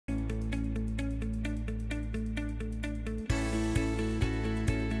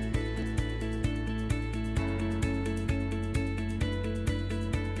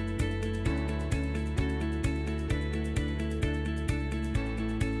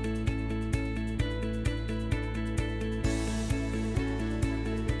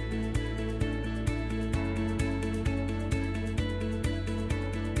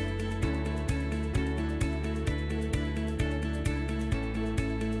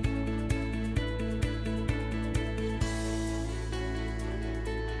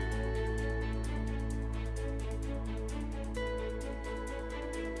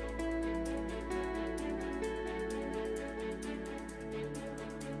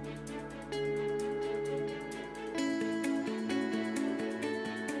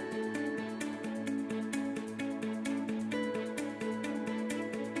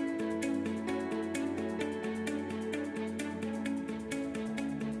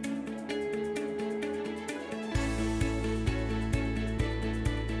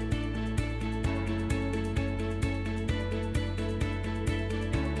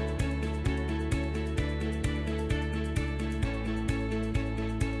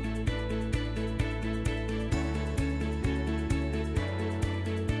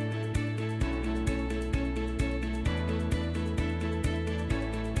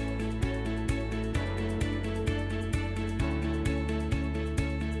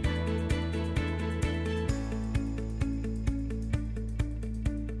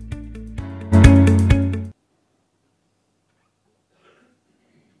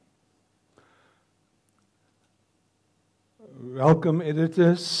Welcome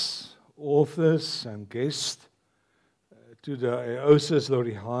editors, authors and guests to the AOSIS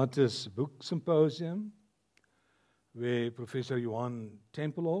Laureatus book symposium, where Professor Johann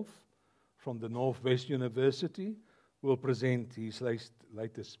Tempelhoff from the Northwest University will present his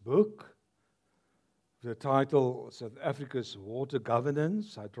latest book. The title, South Africa's Water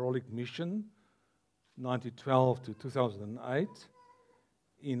Governance, Hydraulic Mission, 1912 to 2008,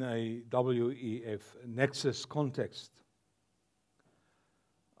 in a WEF nexus context.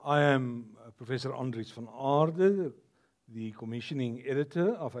 I am Professor Andries van Aarde, the commissioning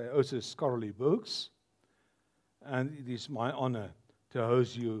editor of AOSIS Scholarly Books, and it is my honor to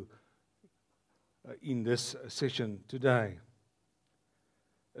host you in this session today.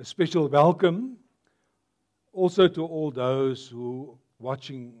 A special welcome also to all those who are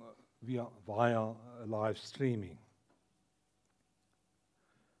watching via live streaming.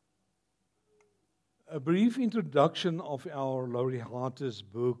 A brief introduction of our Laureatus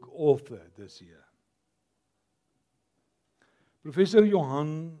book author this year. Professor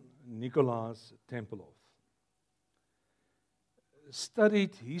Johann W.N Tempelhoff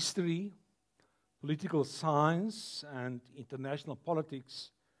studied history, political science, and international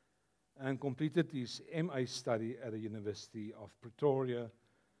politics, and completed his MA study at the University of Pretoria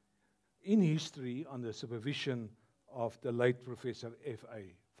in history under supervision of the late Professor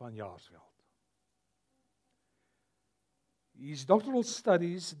F.A. van Jaarsveld. His doctoral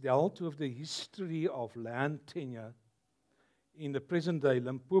studies dealt with the history of land tenure in the present-day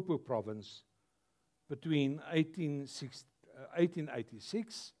Limpopo province between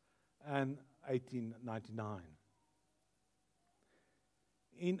 1886 and 1899.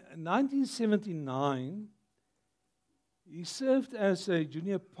 In 1979, he served as a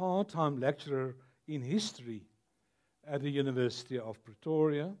junior part-time lecturer in history at the University of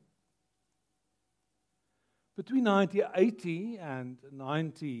Pretoria. Between 1980 and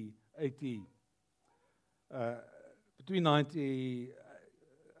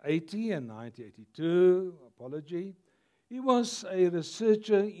 1982, he was a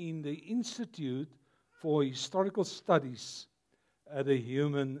researcher in the Institute for Historical Studies at the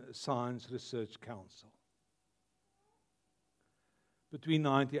Human Science Research Council. Between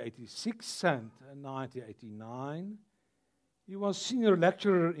 1986 and 1989, he was senior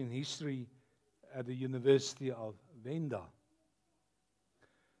lecturer in history at the University of Venda,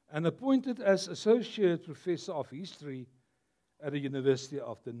 and appointed as Associate Professor of History at the University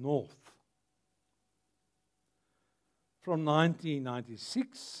of the North. From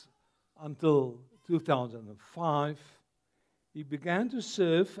 1996 until 2005, he began to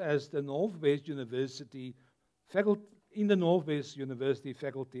serve as the Northwest University faculty in the Northwest University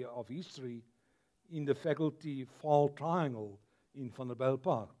Faculty of History in the Faculty Vaal Triangle in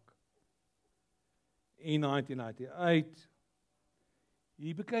Vanderbijlpark. In 1998,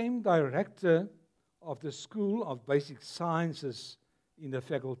 he became director of the School of Basic Sciences in the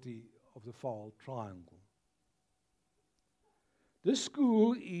Faculty of the Vaal Triangle. This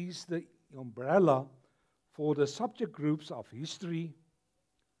school is the umbrella for the subject groups of history,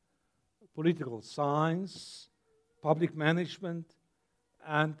 political science, public management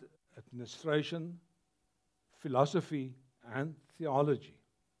and administration, philosophy and theology.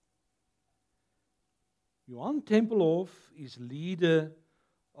 Johann Tempelhoff is leader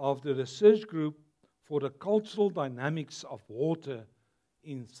of the research group for the cultural dynamics of water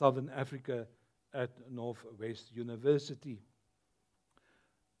in Southern Africa at Northwest University,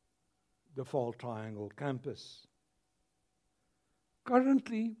 the Vaal Triangle campus.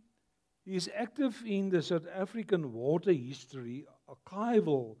 Currently, he is active in the South African Water History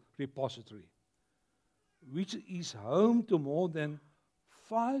Archival Repository, which is home to more than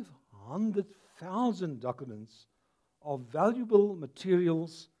 500,000 documents of valuable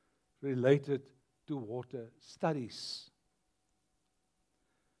materials related to water studies.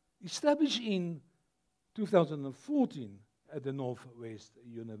 Established in 2014 at the Northwest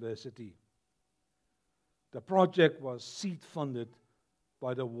University, the project was seed-funded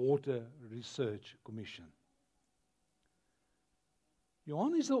by the Water Research Commission.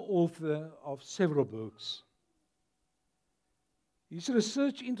 Johann is the author of several books. His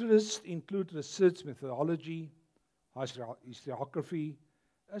research interests include research methodology, historiography,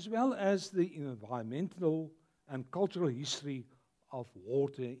 as well as the environmental and cultural history of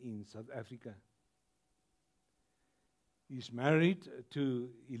water in South Africa. He is married to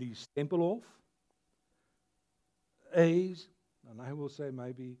Elise Tempelhoff, and I will say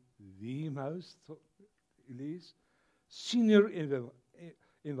maybe the most, Elise, senior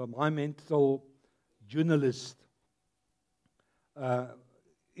environmental journalist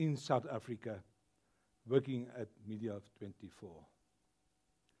in South Africa, working at Media 24.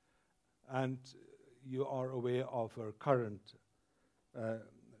 And you are aware of her current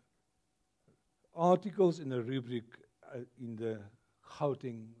articles in a rubric in the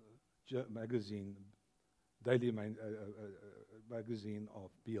Gauteng magazine, daily magazine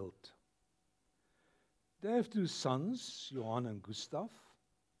of Beeld. They have two sons, Johann and Gustav.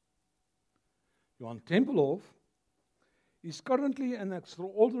 Johann Tempelhoff is currently an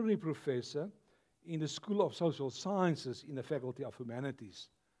extraordinary professor in the School of Social Sciences in the Faculty of Humanities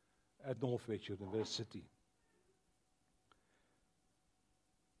at Northwest University.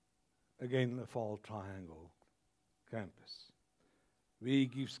 Again, a Vaal Triangle campus, where he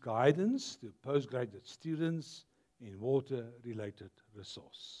gives guidance to postgraduate students in water-related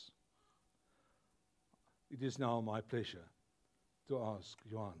resource. It is now my pleasure to ask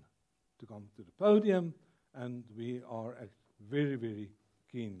Johann to come to the podium, and we are very, very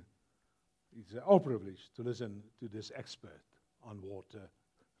keen. It's our privilege to listen to this expert on water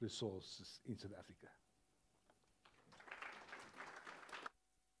resources in South Africa.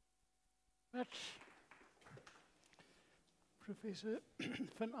 Much, Professor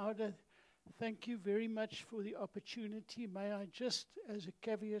Van Oude, thank you very much for the opportunity. May I just, as a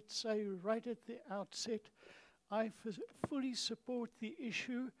caveat, say right at the outset, I fully support the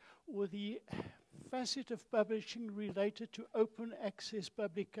issue or the facet of publishing related to open access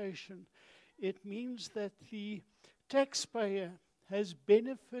publication. It means that the taxpayer has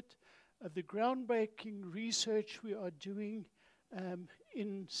benefit of the groundbreaking research we are doing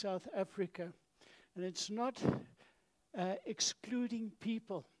in South Africa. And it's not excluding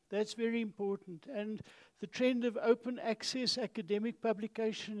people. That's very important. And the trend of open access academic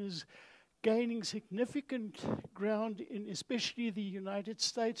publication is gaining significant ground in especially the United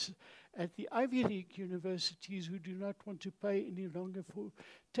States at the Ivy League universities, who do not want to pay any longer for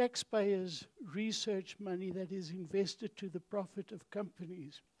taxpayers' research money that is invested to the profit of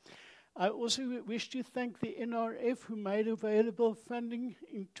companies. I also wish to thank the NRF, who made available funding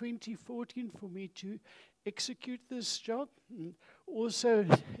in 2014 for me to execute this job, and also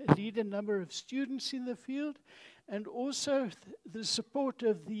lead a number of students in the field, and also the support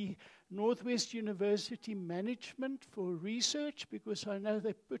of the Northwest University management for research, because I know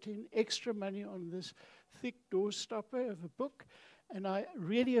they put in extra money on this thick doorstopper of a book, and I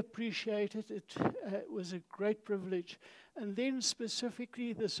really appreciate it. It was a great privilege. And then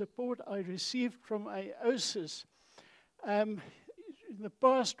specifically the support I received from AOSIS. In the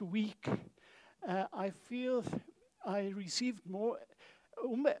past week, I feel I received more,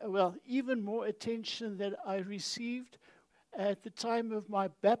 well, even more attention than I received at the time of my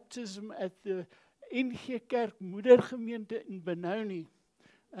baptism at the NG Kerk Moedergemeente in Benoni,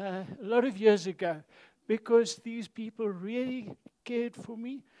 a lot of years ago, because these people really cared for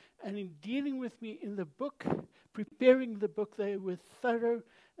me, and in dealing with me in the book, preparing the book, they were thorough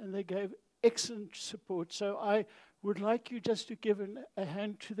and they gave excellent support. So I would like you just to give a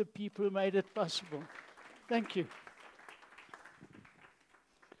hand to the people who made it possible. Thank you.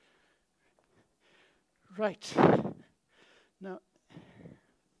 Right. Now,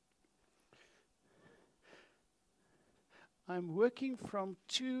 I'm working from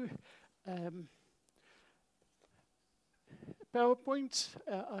two PowerPoints.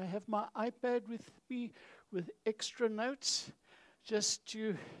 I have my iPad with me with extra notes just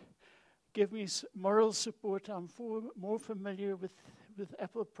to give me moral support. I'm more familiar with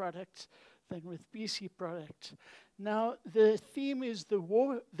Apple products than with PC products. Now, the theme is the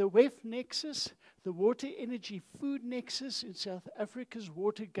WEF nexus, the water energy food nexus in South Africa's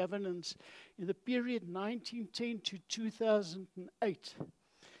water governance in the period 1910 to 2008.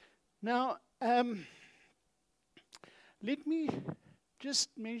 Now, let me just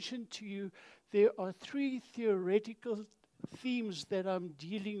mention to you, there are three theoretical themes that I'm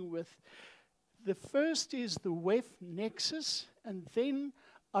dealing with. The first is the WEF nexus, and then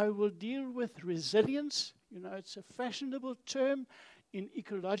I will deal with resilience. You know, it's a fashionable term in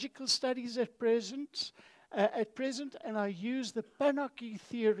ecological studies at present, and I use the panarchy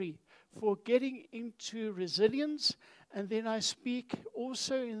theory for getting into resilience, and then I speak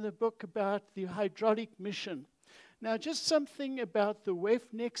also in the book about the hydraulic mission. Now, just something about the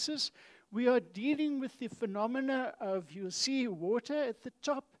WEF nexus. We are dealing with the phenomena of, you'll see water at the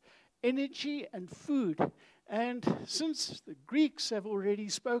top, energy and food. And since the Greeks have already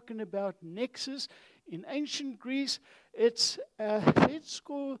spoken about nexus, in ancient Greece, it's, let's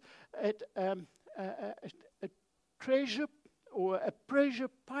call it a treasure or a pressure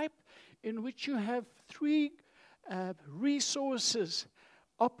pipe in which you have three resources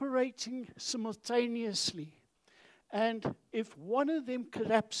operating simultaneously. And if one of them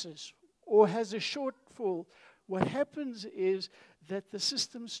collapses or has a short rockfall, what happens is that the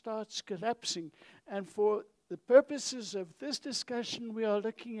system starts collapsing. And for the purposes of this discussion, we are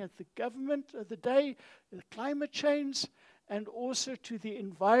looking at the government of the day, the climate change, and also to the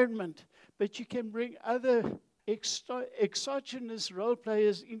environment. But you can bring other exogenous role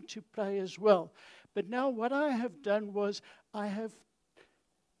players into play as well. But now what I have done was I have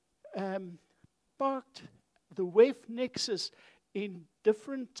parked the WEF nexus in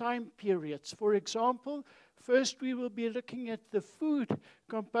different time periods. For example, first we will be looking at the food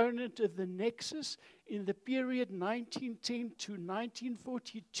component of the nexus in the period 1910 to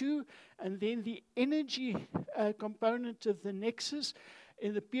 1942, and then the energy component of the nexus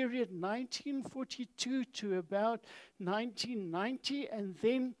in the period 1942 to about 1990, and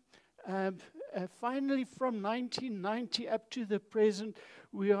then finally from 1990 up to the present,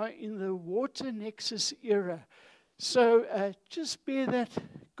 we are in the water nexus era. So just bear that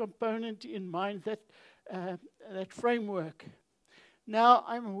component in mind, that framework. Now,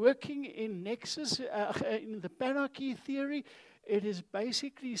 I'm working in nexus, in the panarchy theory. It is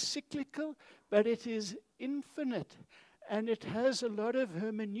basically cyclical, but it is infinite. And it has a lot of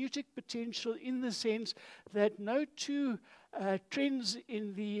hermeneutic potential in the sense that no two trends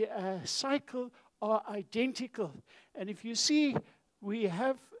in the cycle are identical. And if you see, we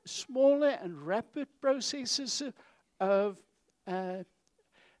have smaller and rapid processes of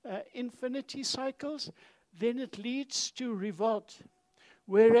infinity cycles, then it leads to revolt.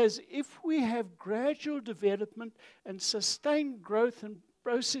 Whereas if we have gradual development and sustained growth and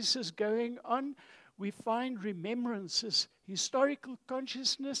processes going on, we find remembrances, historical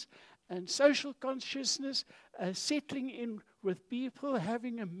consciousness and social consciousness settling in with people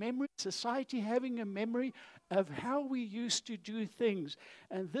having a memory, society having a memory of how we used to do things.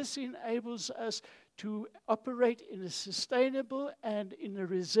 And this enables us to operate in a sustainable and in a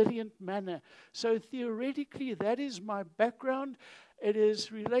resilient manner. So theoretically, that is my background. It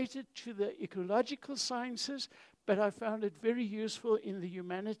is related to the ecological sciences, but I found it very useful in the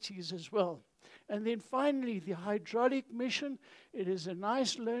humanities as well. And then finally, the hydraulic mission. It is a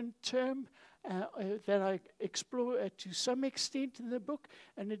nice learned term that I explore to some extent in the book,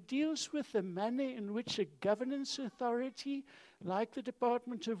 and it deals with the manner in which a governance authority, like the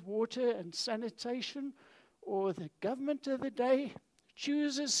Department of Water and Sanitation, or the government of the day,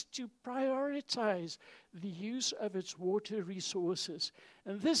 chooses to prioritize the use of its water resources.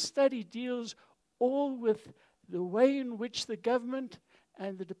 And this study deals all with the way in which the government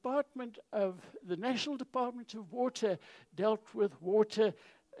and the National Department of Water dealt with water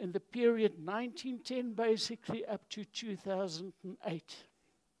in the period 1910 basically up to 2008.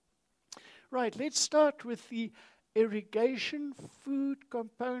 Right, let's start with the irrigation food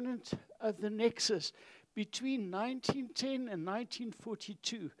component of the nexus between 1910 and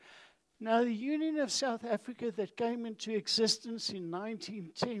 1942. Now, the Union of South Africa that came into existence in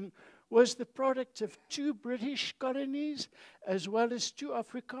 1910 was the product of 2 British colonies as well as 2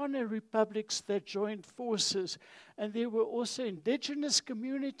 Afrikaner republics that joined forces. And there were also indigenous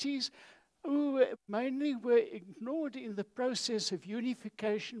communities who mainly were ignored in the process of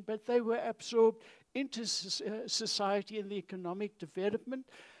unification, but they were absorbed into society and the economic development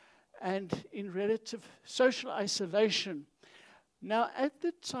and in relative social isolation. Now, at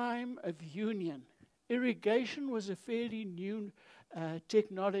the time of union, irrigation was a fairly new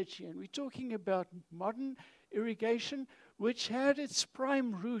technology, and we're talking about modern irrigation, which had its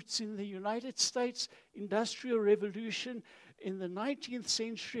prime roots in the United States Industrial Revolution in the 19th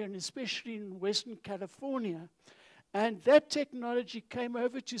century, and especially in Western California. And that technology came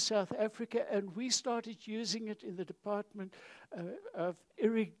over to South Africa, and we started using it in the Department of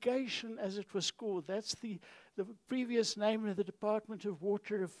Irrigation, as it was called. That's the previous name of the Department of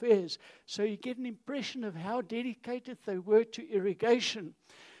Water Affairs. So you get an impression of how dedicated they were to irrigation.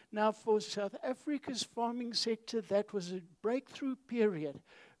 Now, for South Africa's farming sector, that was a breakthrough period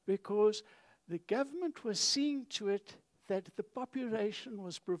because the government was seeing to it that the population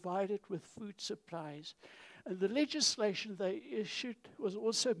was provided with food supplies. And the legislation they issued was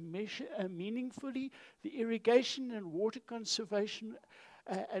also meaningfully the Irrigation and Water Conservation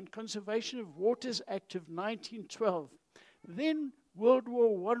and Conservation of Waters Act of 1912. Then World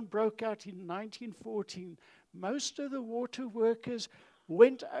War I broke out in 1914. Most of the water workers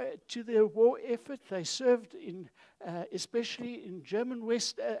went to their war effort. They served in, especially in German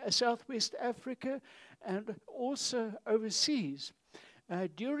Southwest Africa and also overseas.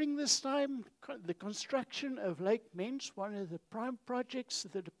 During this time, the construction of Lake Mens, one of the prime projects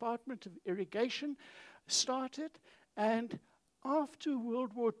of the Department of Irrigation, started, and after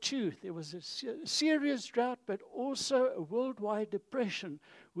World War II, there was a serious drought, but also a worldwide depression,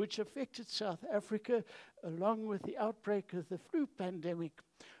 which affected South Africa, along with the outbreak of the flu pandemic.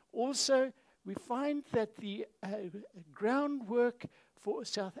 Also, we find that the groundwork for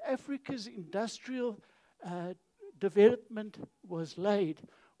South Africa's industrial development was laid.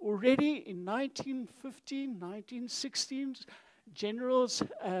 Already in 1915, 1916, Generals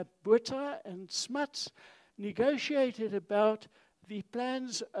Botha and Smuts negotiated about the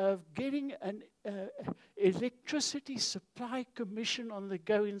plans of getting an electricity supply commission on the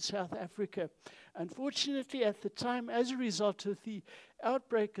go in South Africa. Unfortunately, at the time, as a result of the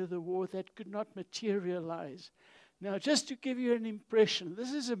outbreak of the war, that could not materialize. Now, just to give you an impression,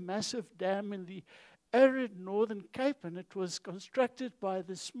 this is a massive dam in the arid Northern Cape, and it was constructed by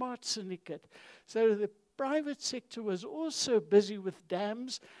the Smart Syndicate. So the private sector was also busy with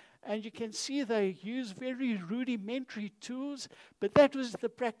dams, and you can see they use very rudimentary tools, but that was the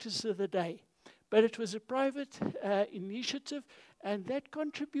practice of the day. But it was a private initiative, and that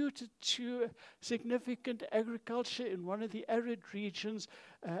contributed to significant agriculture in one of the arid regions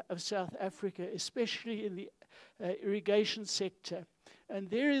of South Africa, especially in the irrigation sector. And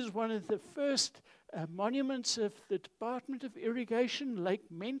there is one of the first monuments of the Department of Irrigation, Lake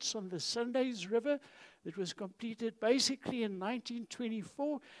Mentz on the Sundays River. It was completed basically in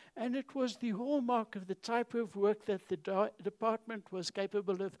 1924, and it was the hallmark of the type of work that the department was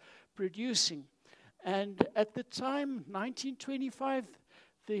capable of producing. And at the time, 1925,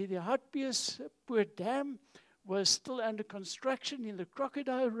 the Hartbeespoort Dam was still under construction in the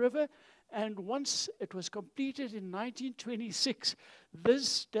Crocodile River, and once it was completed in 1926,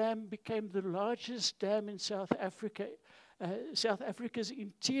 this dam became the largest dam in South Africa, South Africa's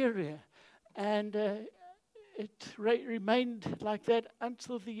interior. And it remained like that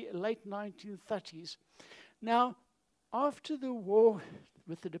until the late 1930s. Now, after the war,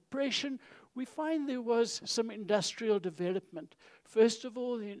 with the Depression, we find there was some industrial development. First of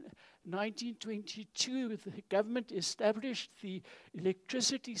all, in 1922, the government established the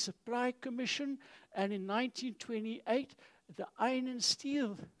Electricity Supply Commission, and in 1928, the Iron and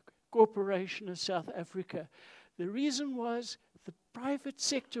Steel Corporation of South Africa. The reason was the private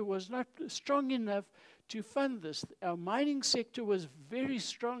sector was not strong enough to fund this. Our mining sector was very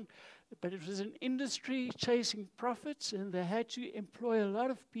strong, but it was an industry chasing profits, and they had to employ a lot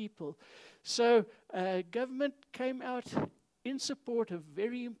of people. So government came out in support of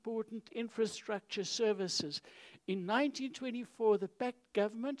very important infrastructure services. In 1924, the packed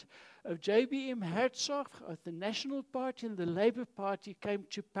government of J.B.M. Hertzog of the National Party and the Labour Party came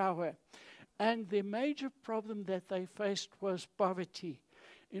to power. And the major problem that they faced was poverty.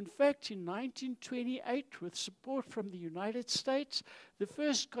 In fact, in 1928, with support from the United States, the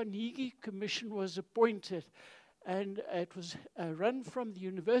first Carnegie Commission was appointed. And it was run from the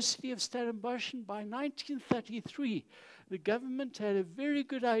University of Stellenbosch. And by 1933, the government had a very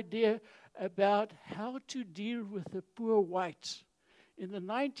good idea about how to deal with the poor whites. In the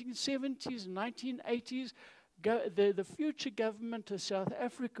 1970s and 1980s, the future government of South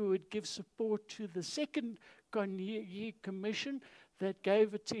Africa would give support to the second Carnegie Commission that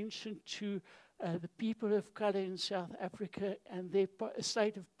gave attention to the people of color in South Africa and their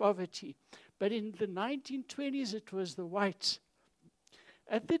state of poverty. But in the 1920s, it was the whites.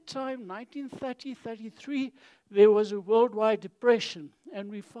 At that time, 1930-33, there was a worldwide depression, and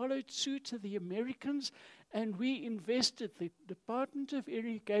we followed suit to the Americans, and we invested, the Department of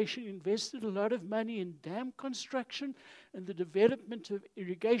Irrigation invested a lot of money in dam construction and the development of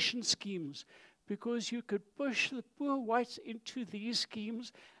irrigation schemes, because you could push the poor whites into these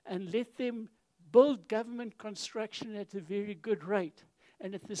schemes and let them build government construction at a very good rate.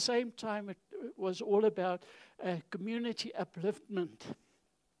 And at the same time, it was all about community upliftment.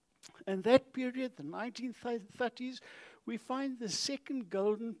 And that period, the 1930s, we find the second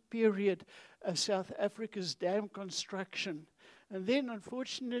golden period of South Africa's dam construction. And then,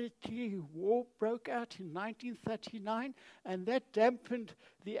 unfortunately, war broke out in 1939, and that dampened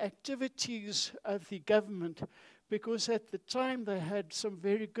the activities of the government, because at the time they had some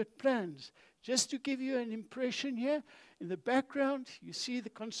very good plans. Just to give you an impression here, in the background, you see the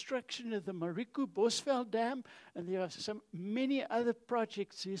construction of the Marico-Bosveld Dam, and there are many other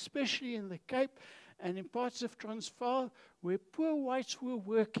projects, especially in the Cape and in parts of Transvaal, where poor whites were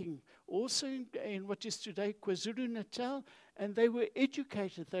working, also in what is today KwaZulu-Natal, and they were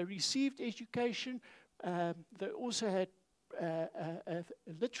educated. They received education. They also had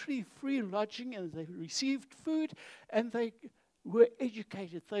literally free lodging, and they received food, and they were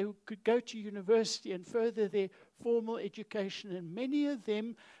educated. They could go to university and further their formal education, and many of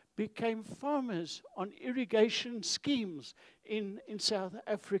them became farmers on irrigation schemes in South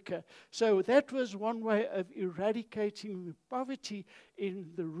Africa. So that was one way of eradicating the poverty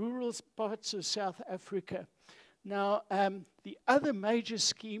in the rural parts of South Africa. Now, the other major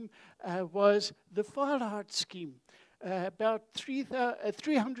scheme was the Farlout scheme. About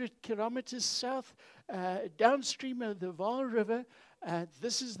 300 kilometers south, downstream of the Vaal River.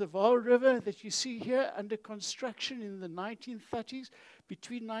 This is the Vaal River that you see here under construction in the 1930s.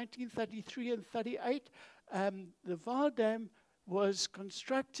 Between 1933 and 38, the Vaal Dam was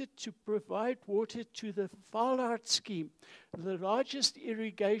constructed to provide water to the Farlout scheme, the largest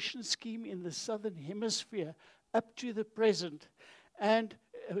irrigation scheme in the southern hemisphere up to the present. And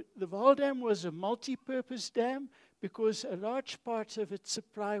the Vaal Dam was a multi-purpose dam because a large part of its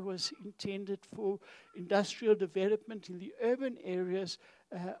supply was intended for industrial development in the urban areas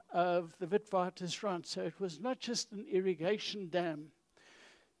of the Witwatersrand. So it was not just an irrigation dam.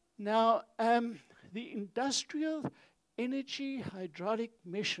 Now, the industrial energy hydraulic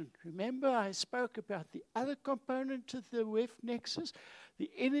mission. Remember, I spoke about the other component of the WEF nexus.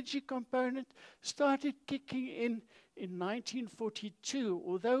 The energy component started kicking in 1942,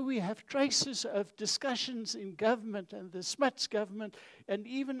 although we have traces of discussions in government and the Smuts government, and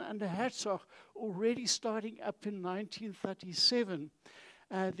even under Hertzog, already starting up in 1937.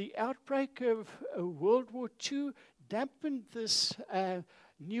 The outbreak of World War II dampened this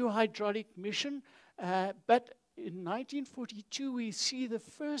new hydraulic mission, but in 1942 we see the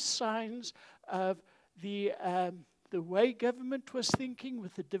first signs of the way government was thinking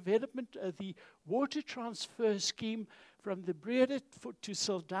with the development of the water transfer scheme from the Brede to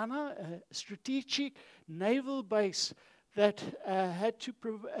Saldanha, a strategic naval base that had to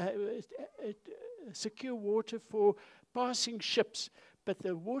secure water for passing ships. But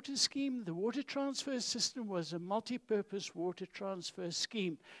the water scheme, the water transfer system, was a multi-purpose water transfer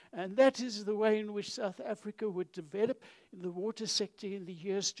scheme. And that is the way in which South Africa would develop in the water sector in the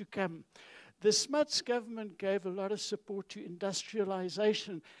years to come. The Smuts government gave a lot of support to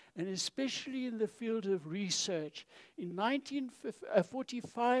industrialization, and especially in the field of research. In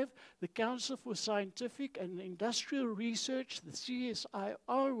 1945, the Council for Scientific and Industrial Research, the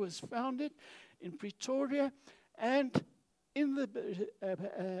CSIR, was founded in Pretoria, and in the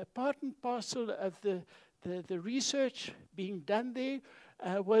part and parcel of the research being done there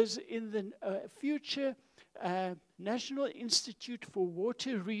was in the future National Institute for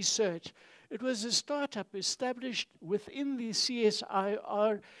Water Research. It was a startup established within the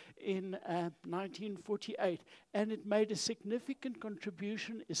CSIR in 1948, and it made a significant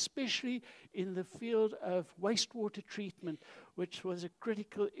contribution, especially in the field of wastewater treatment, which was a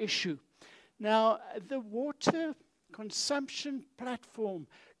critical issue. Now, the water consumption platform,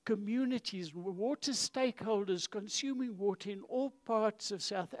 communities, water stakeholders consuming water in all parts of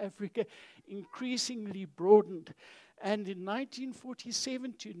South Africa increasingly broadened. And in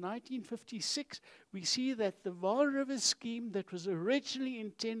 1947 to 1956, we see that the Vaal River scheme that was originally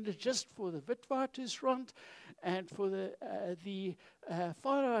intended just for the Witwatersrand and for the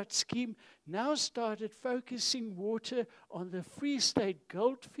Farlout scheme now started focusing water on the Free State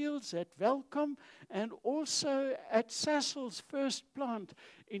goldfields at Welkom and also at Sasol's first plant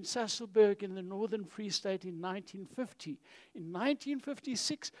in Sasolburg in the northern Free State in 1950. In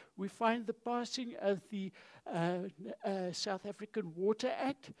 1956, we find the passing of the South African Water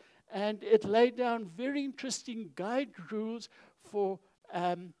Act, and it laid down very interesting guide rules for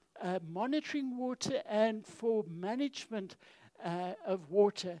monitoring water and for management of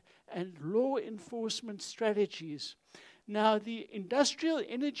water and law enforcement strategies. Now, the Industrial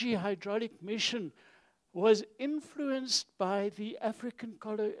Energy Hydraulic Mission was influenced by the African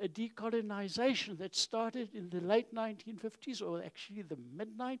decolonization that started in the late 1950s, or actually the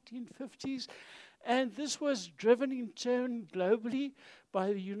mid-1950s. And this was driven in turn globally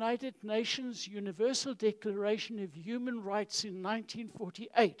by the United Nations Universal Declaration of Human Rights in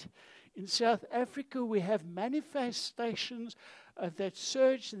 1948. In South Africa, we have manifestations of that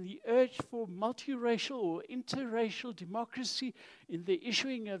surge and the urge for multiracial or interracial democracy in the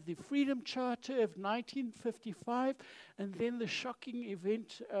issuing of the Freedom Charter of 1955, and then the shocking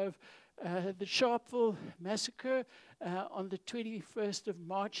event of the Sharpeville massacre on the 21st of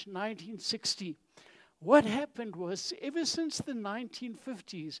March 1960. What happened was, ever since the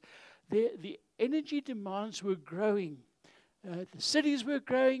 1950s, the energy demands were growing. The cities were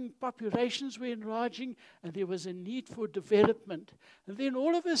growing, populations were enlarging, and there was a need for development. And then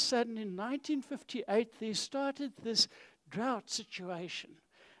all of a sudden, in 1958, there started this drought situation.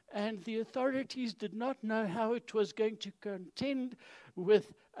 And the authorities did not know how it was going to contend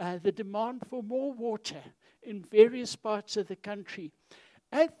with the demand for more water in various parts of the country.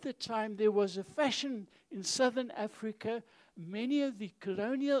 At the time, there was a fashion in southern Africa. Many of the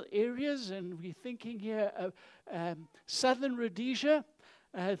colonial areas, and we're thinking here of southern Rhodesia,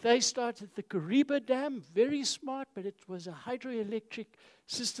 they started the Kariba Dam, very smart, but it was a hydroelectric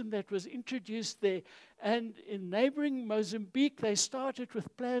system that was introduced there. And in neighboring Mozambique, they started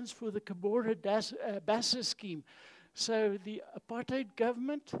with plans for the Cabora Bassa scheme. So the apartheid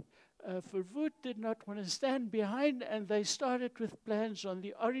government for Wood did not want to stand behind, and they started with plans on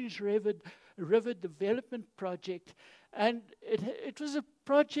the Orange River Development Project. And it was a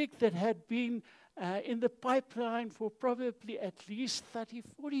project that had been in the pipeline for probably at least 30,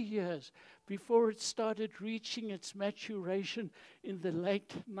 40 years before it started reaching its maturation in the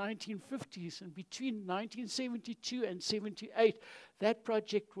late 1950s. And between 1972 and 78, that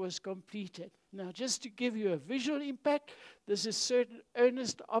project was completed. Now, just to give you a visual impact, this is Sir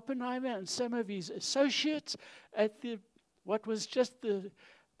Ernest Oppenheimer and some of his associates at what was just the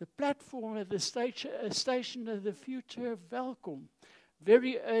platform of the station of the future of Welkom,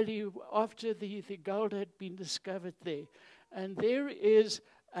 very early after the gold had been discovered there. And there is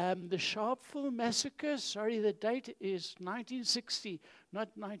the Sharpeville massacre. Sorry, the date is 1960, not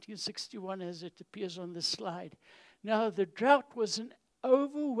 1961 as it appears on the slide. Now, the drought was an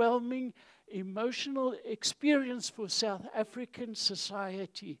overwhelming emotional experience for South African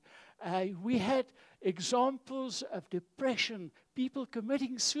society. We had examples of depression, people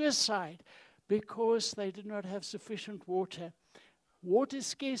committing suicide because they did not have sufficient water. Water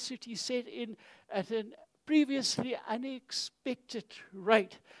scarcity set in at a previously unexpected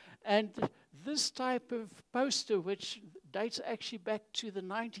rate. And this type of poster, which dates actually back to the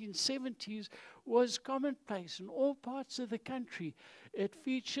 1970s, was commonplace in all parts of the country. It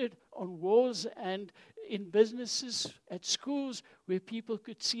featured on walls and in businesses, at schools, where people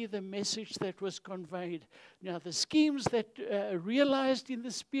could see the message that was conveyed. Now, the schemes that realized in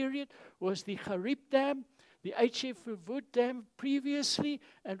this period was the Gariep Dam, the HF Verwoerd Dam previously,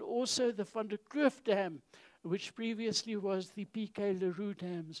 and also the Van der Kloof Dam, which previously was the P.K. Leroux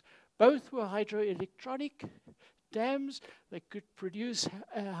dams. Both were hydroelectronic dams. They could produce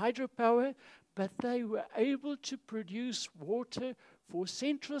hydropower, but they were able to produce water for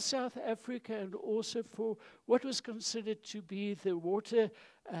central South Africa and also for what was considered to be the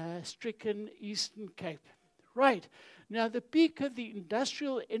water-stricken Eastern Cape. Right. Now, the peak of the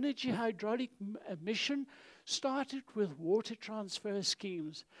industrial energy hydraulic mission started with water transfer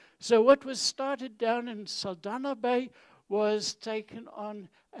schemes. So what was started down in Saldanha Bay was taking on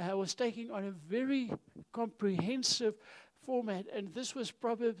a very comprehensive format, and this was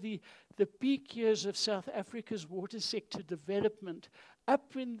probably the peak years of South Africa's water sector development.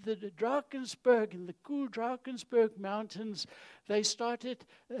 Up in the Drakensberg, in the cool Drakensberg mountains, they started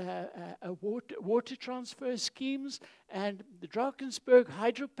water transfer schemes, and the Drakensberg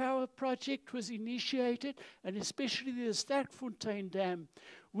hydropower project was initiated, and especially the Sterkfontein Dam,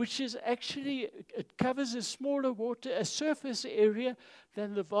 which is actually, it covers a smaller a surface area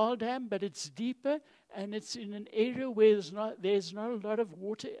than the Vaal Dam, but it's deeper, and it's in an area where there's not a lot of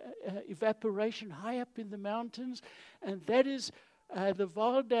water evaporation high up in the mountains, and that is the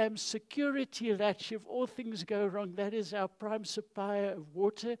Vaal Dam security latch. If all things go wrong, that is our prime supplier of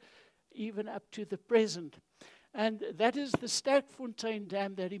water, even up to the present. And that is the Sterkfontein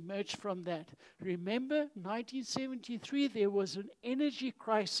Dam that emerged from that. Remember, 1973, there was an energy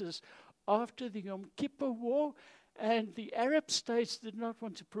crisis after the Yom Kippur War, and the Arab states did not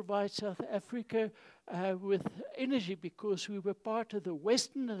want to provide South Africa with energy because we were part of the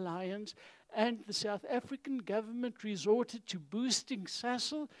Western Alliance, and the South African government resorted to boosting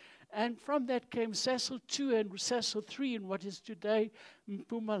Sasol, and from that came Sasol 2 and Sasol 3 in what is today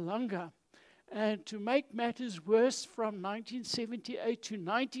Mpumalanga. And to make matters worse, from 1978 to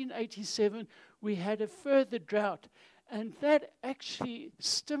 1987, we had a further drought, and that actually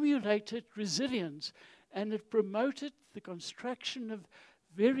stimulated resilience, and it promoted the construction of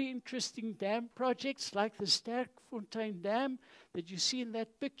very interesting dam projects like the Sterkfontein Dam that you see in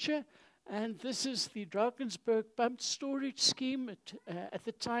that picture. And this is the Drakensberg pumped storage scheme at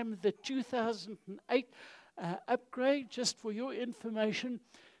the time of the 2008 upgrade. Just for your information,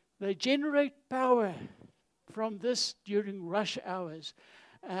 they generate power from this during rush hours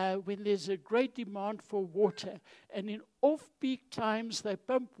when there's a great demand for water. And in off-peak times, they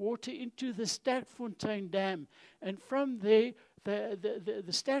pump water into the Sterkfontein Dam. And from there, the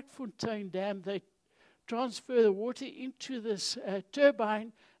Sterkfontein Dam, they transfer the water into this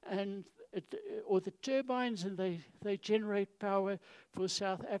turbine, and or the turbines, and they generate power for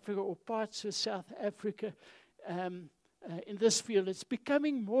South Africa or parts of South Africa. in this field. It's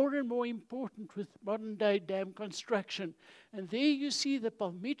becoming more and more important with modern-day dam construction. And there you see the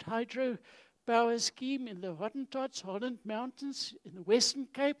Palmyra Hydro Power Scheme in the Hottentots, Holland Mountains, in the Western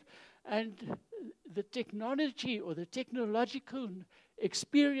Cape, and the technology or the technological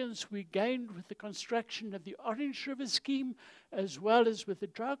experience we gained with the construction of the Orange River Scheme, as well as with the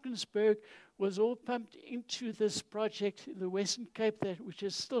Drakensberg, was all pumped into this project in the Western Cape, which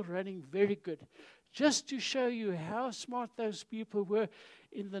is still running very good. Just to show you how smart those people were,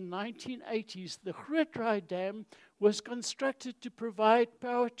 in the 1980s, the Rooy Dam was constructed to provide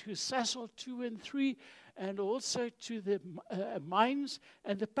power to Sasol 2 and 3, and also to the mines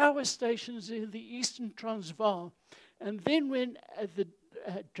and the power stations in the Eastern Transvaal. And then when the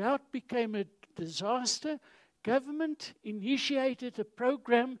drought became a disaster, government initiated a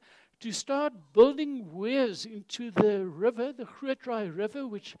program to start building weirs into the river, the Rooy River,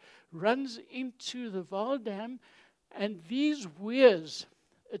 which runs into the Vaal Dam. And these weirs,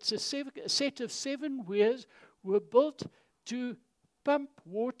 it's a set of 7 weirs, were built to pump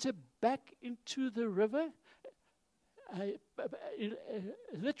water back into the river,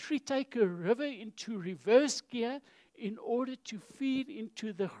 literally take a river into reverse gear in order to feed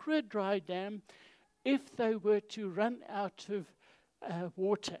into the Rooy Dam if they were to run out of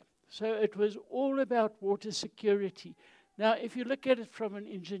water. So it was all about water security. Now, if you look at it from an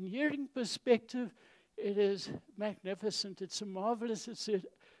engineering perspective, it is magnificent. It's a marvelous, it's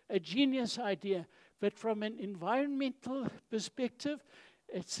a genius idea. But from an environmental perspective,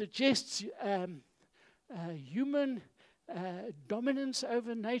 it suggests human dominance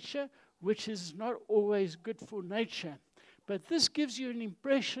over nature, which is not always good for nature. But this gives you an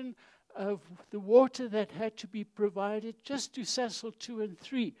impression of the water that had to be provided just to Sasol 2 and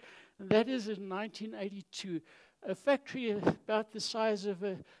 3. And that is in 1982. A factory about the size of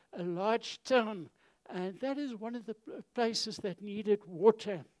a large town. And that is one of the places that needed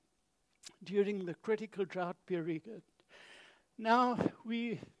water during the critical drought period. Now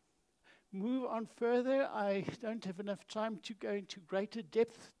we move on further. I don't have enough time to go into greater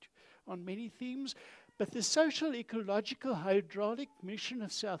depth on many themes, but the social ecological hydraulic mission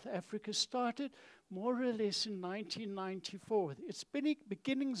of South Africa started more or less in 1994. Its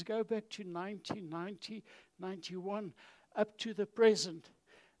beginnings go back to 1990, 91, up to the present.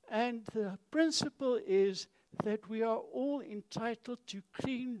 And the principle is that we are all entitled to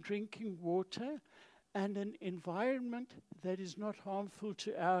clean drinking water and an environment that is not harmful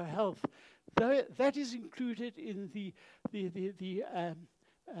to our health. That is included in the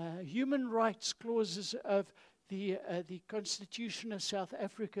human rights clauses of the Constitution of South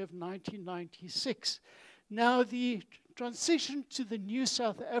Africa of 1996. Now, the transition to the new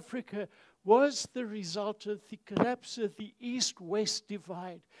South Africa was the result of the collapse of the East-West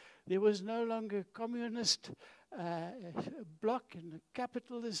divide. There was no longer a communist bloc and a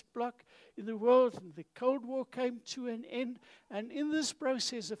capitalist bloc in the world, and the Cold War came to an end. And in this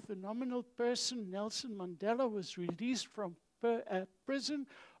process, a phenomenal person, Nelson Mandela, was released from prison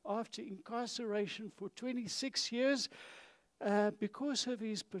after incarceration for 26 years because of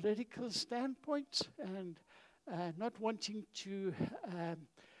his political standpoints and not wanting to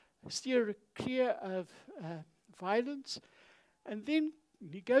steer clear of violence. And then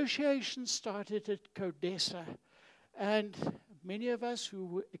negotiations started at CODESA, and many of us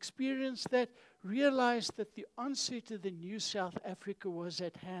who experienced that realized that the onset of the new South Africa was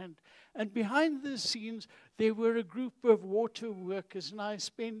at hand. And behind the scenes, there were a group of water workers, and I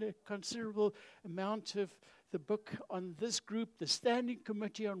spend a considerable amount of the book on this group, the Standing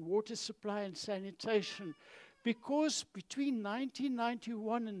Committee on Water Supply and Sanitation, because between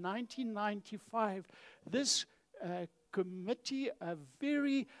 1991 and 1995, this committee, a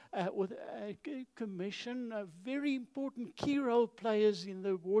very commission, very important key role players in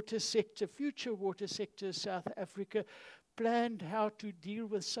the water sector, future water sector of South Africa, planned how to deal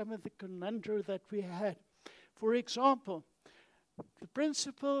with some of the conundrum that we had. For example, the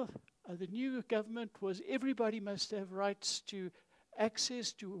principle of the new government was everybody must have rights to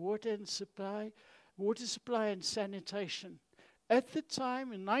access to water supply and sanitation. At the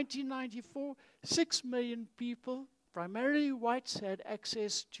time, in 1994, 6 million people, primarily whites, had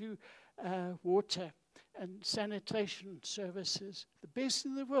access to water and sanitation services, the best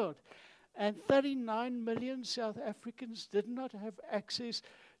in the world. And 39 million South Africans did not have access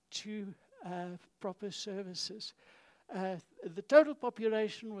to proper services. The total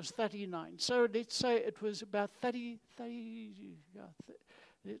population was 39. So let's say it was about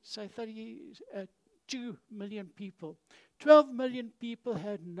 32 million people. 12 million people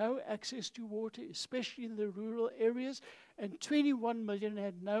had no access to water, especially in the rural areas, and 21 million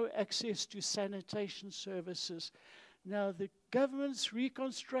had no access to sanitation services. Now, the government's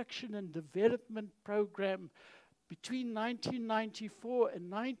reconstruction and development program between 1994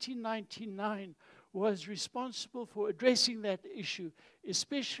 and 1999 was responsible for addressing that issue,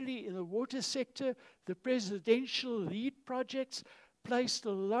 especially in the water sector. The presidential lead projects placed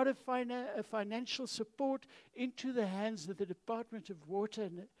a lot of financial support into the hands of the Department of Water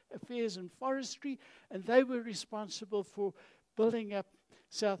Affairs and Forestry, and they were responsible for building up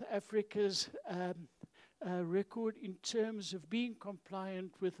South Africa's record in terms of being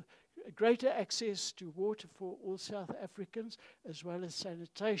compliant with greater access to water for all South Africans, as well as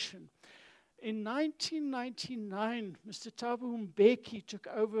sanitation. In 1999, Mr. Thabo Mbeki took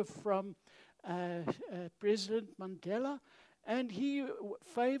over from President Mandela, and he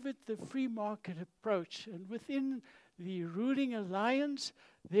favored the free market approach. And within the ruling alliance,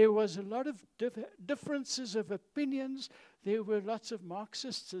 there was a lot of differences of opinions. There were lots of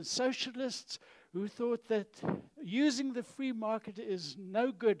Marxists and socialists who thought that using the free market is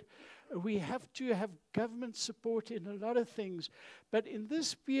no good. We have to have government support in a lot of things. But in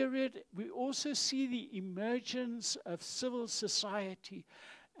this period, we also see the emergence of civil society.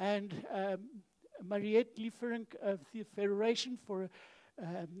 And Mariette Lieferink of the Federation for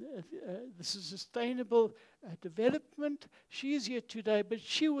the Sustainable Development, she is here today, but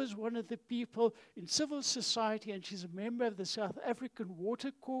she was one of the people in civil society, and she's a member of the South African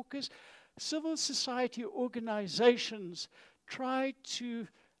Water Caucus. Civil society organizations try to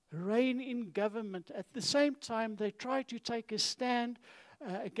rein in government. At the same time, they try to take a stand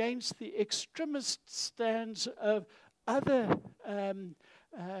against the extremist stands of other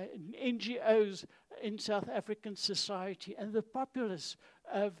NGOs in South African society, and the populace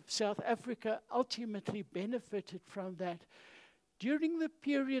of South Africa ultimately benefited from that. During the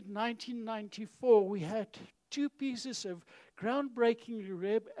period 1994, we had two pieces of groundbreaking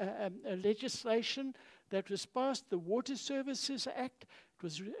legislation that was passed, the Water Services Act. It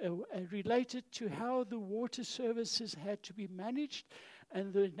was related to how the water services had to be managed,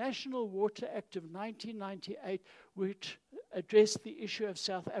 and the National Water Act of 1998, which addressed the issue of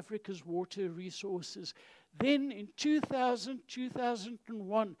South Africa's water resources. Then in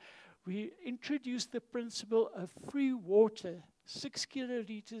 2001, we introduced the principle of free water, 6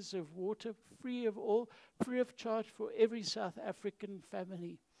 kiloliters of water, free of charge for every South African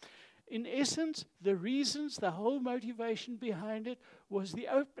family. In essence, the reasons, the whole motivation behind it was the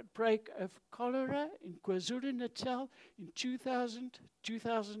outbreak of cholera in KwaZulu-Natal in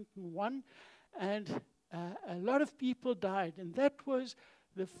 2001, and a lot of people died. And that was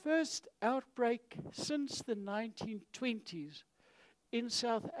the first outbreak since the 1920s in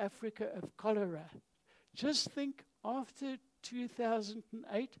South Africa of cholera. Just think, after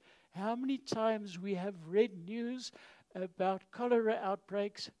 2008, how many times we have read news about cholera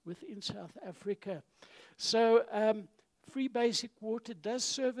outbreaks within South Africa. So free basic water does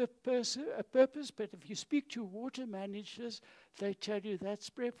serve a purpose, but if you speak to water managers, they tell you that's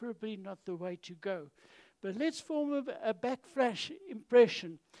preferably not the way to go. But let's form a backflash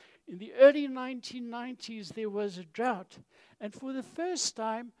impression. In the early 1990s, there was a drought, and for the first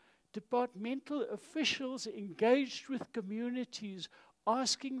time, departmental officials engaged with communities,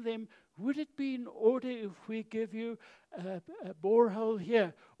 asking them, would it be in order if we give you a borehole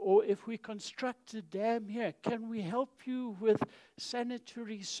here, or if we construct a dam here? Can we help you with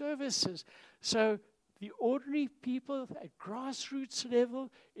sanitary services? So the ordinary people at grassroots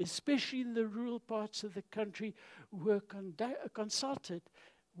level, especially in the rural parts of the country, were consulted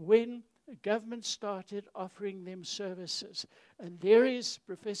when the government started offering them services. And there is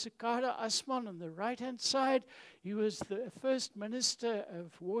Professor Kader Asman on the right-hand side. He was the first Minister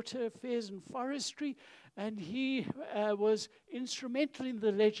of Water Affairs and Forestry, and he was instrumental in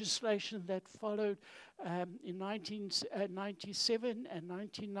the legislation that followed in 1997 and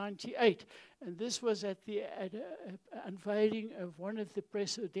 1998. And this was at the unveiling of one of the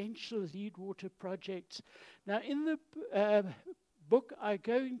presidential lead water projects. Now, in the book, I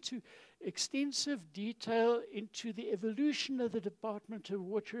go into extensive detail into the evolution of the Department of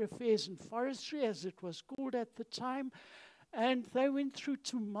Water Affairs and Forestry, as it was called at the time, and they went through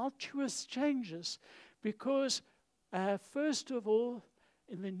tumultuous changes because, first of all,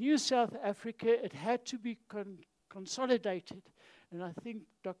 in the new South Africa, it had to be consolidated. And I think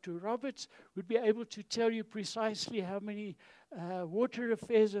Dr. Roberts would be able to tell you precisely how many water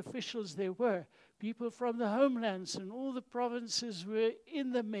affairs officials there were. People from the homelands and all the provinces were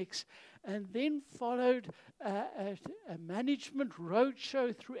in the mix. And then followed a management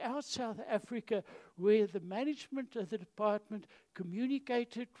roadshow throughout South Africa, where the management of the department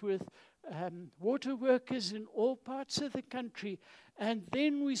communicated with water workers in all parts of the country. And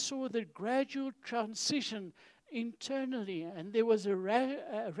then we saw the gradual transition internally, and there was a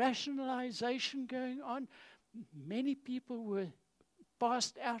rationalization going on. Many people were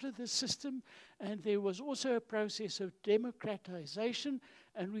passed out of the system, and there was also a process of democratization,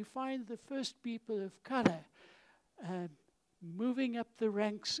 and we find the first people of color moving up the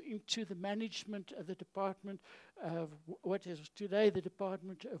ranks into the management of the Department of what is today the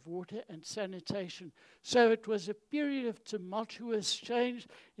Department of Water and Sanitation. So it was a period of tumultuous change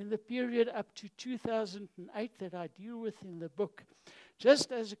in the period up to 2008 that I deal with in the book.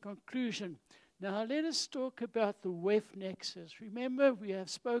 Just as a conclusion, now let us talk about the WEF nexus. Remember, we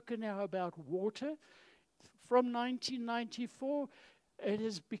have spoken now about water. From 1994, it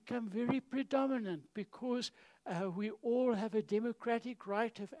has become very predominant because we all have a democratic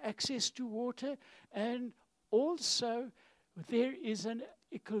right of access to water, and also there is an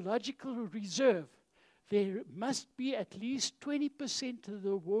ecological reserve. There must be at least 20% of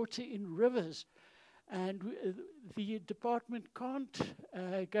the water in rivers, and the department can't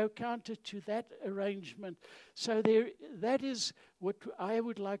go counter to that arrangement. So that is what I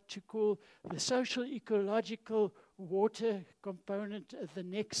would like to call the social ecological water component of the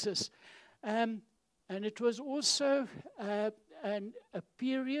nexus. And it was also a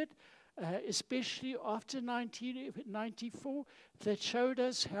period, especially after 1994, that showed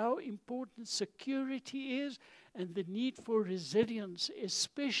us how important security is and the need for resilience,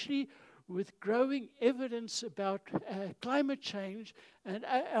 especially with growing evidence about climate change and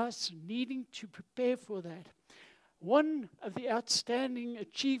us needing to prepare for that. One of the outstanding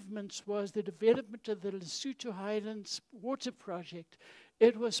achievements was the development of the Lesotho Highlands Water Project.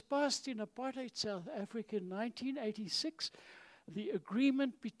 It was passed in apartheid South Africa in 1986. The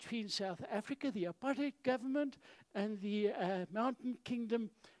agreement between South Africa, the apartheid government, and the Mountain Kingdom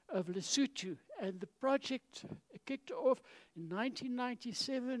of Lesotho. And the project kicked off in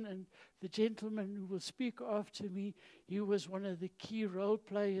 1997, and the gentleman who will speak after me, he was one of the key role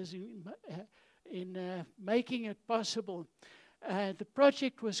players in making it possible. The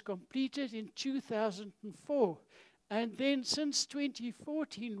project was completed in 2004. And then since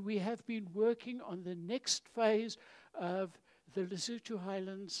 2014, we have been working on the next phase of the Lesotho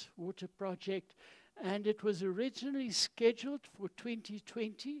Highlands Water Project. And it was originally scheduled for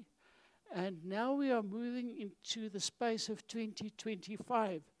 2020. And now we are moving into the space of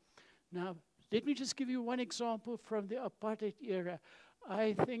 2025. Now, let me just give you one example from the apartheid era.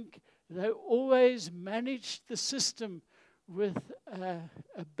 I think they always managed the system with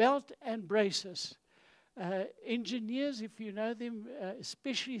a belt and braces. Engineers, if you know them,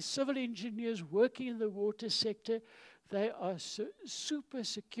 especially civil engineers working in the water sector, they are super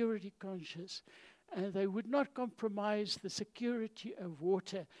security conscious, and they would not compromise the security of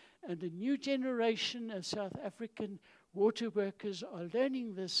water. And the new generation of South African water workers are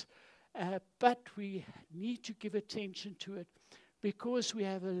learning this, but we need to give attention to it because we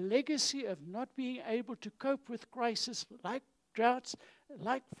have a legacy of not being able to cope with crises like droughts,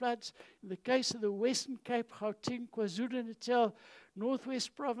 like floods. In the case of the Western Cape, Gauteng, KwaZulu-Natal,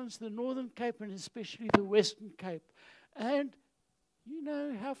 Northwest Province, the Northern Cape, and especially the Western Cape. And you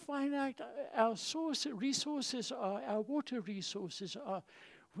know how finite our resources are, our water resources are.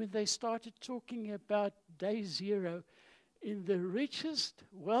 When they started talking about day zero, in the richest,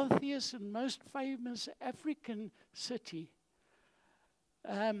 wealthiest, and most famous African city,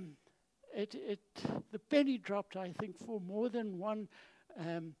 the penny dropped, I think, for more than one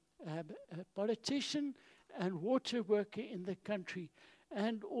politician and water worker in the country.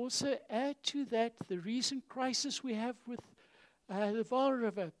 And also add to that the recent crisis we have with the Vaal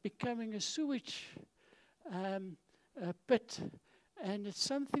River becoming a sewage pit. And it's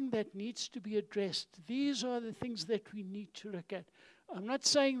something that needs to be addressed. These are the things that we need to look at. I'm not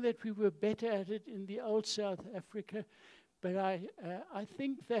saying that we were better at it in the old South Africa, but I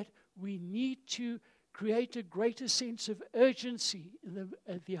think that we need to create a greater sense of urgency in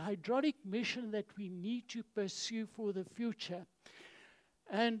the hydraulic mission that we need to pursue for the future.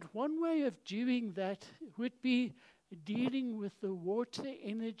 And one way of doing that would be dealing with the water,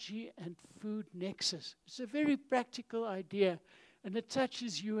 energy, and food nexus. It's a very practical idea, and it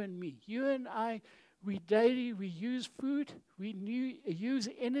touches you and me. You and I, we use food, we use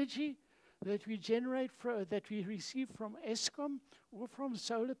energy that we generate, that we receive from Eskom or from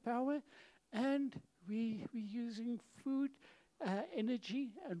solar power, and we're using food,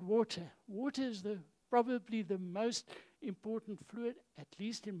 energy, and water. Water is probably the most important fluid, at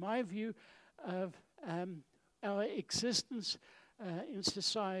least in my view, of our existence in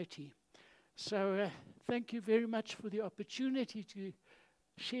society. So thank you very much for the opportunity to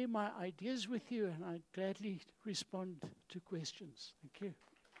share my ideas with you, and I'd gladly respond to questions. Thank you.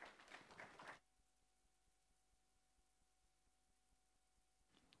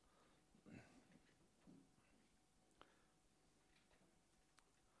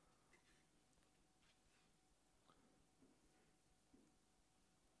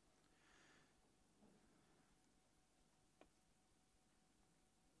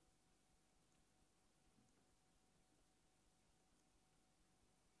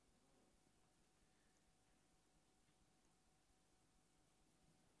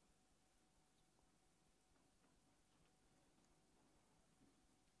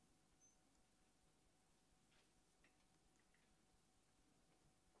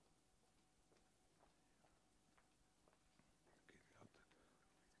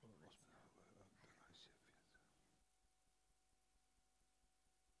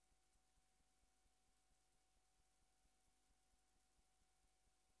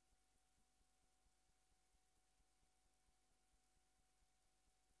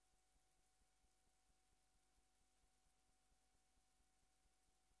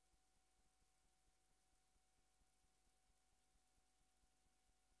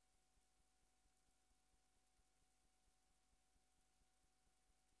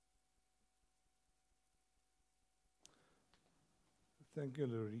 Thank you,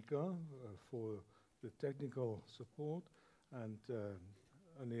 Lorica, for the technical support, and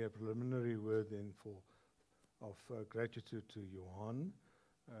only a preliminary word then of gratitude to Johann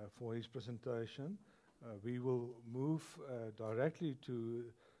for his presentation. We will move directly to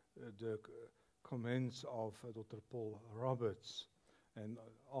the comments of Dr. Paul Roberts, and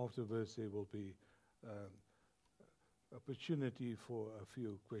afterwards there will be opportunity for a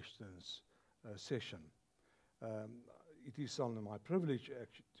few questions session. It is on my privilege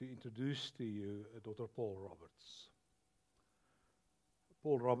to introduce to you Dr. Paul Roberts.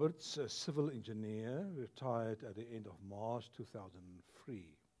 Paul Roberts, a civil engineer, retired at the end of March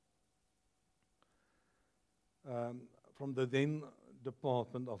 2003. From the then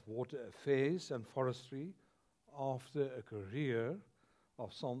Department of Water Affairs and Forestry, after a career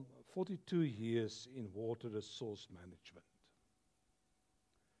of some 42 years in water resource management.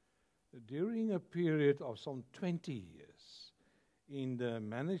 During a period of some 20 years in the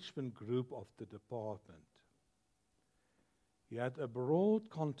management group of the department, he had a broad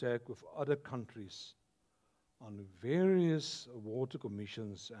contact with other countries on various water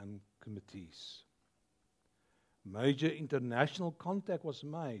commissions and committees. Major international contact was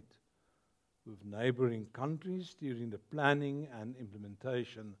made with neighboring countries during the planning and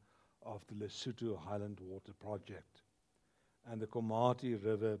implementation of the Lesotho Highland Water Project and the Komati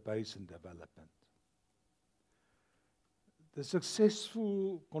River Basin development. The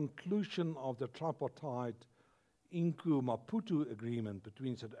successful conclusion of the tripartite Incu-Maputo agreement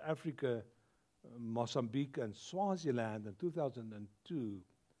between South Africa, Mozambique and Swaziland in 2002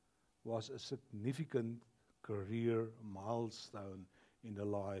 was a significant career milestone in the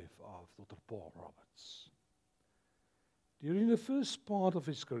life of Dr. Paul Roberts. During the first part of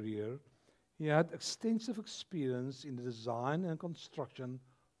his career, he had extensive experience in the design and construction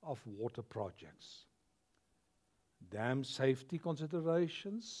of water projects. Dam safety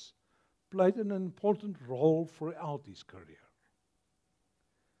considerations played an important role throughout his career.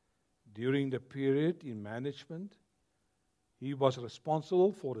 During the period in management, he was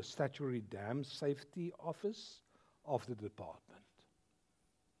responsible for the statutory Dam Safety Office of the department.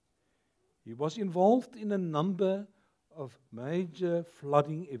 He was involved in a number of major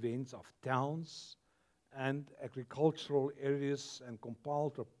flooding events of towns and agricultural areas and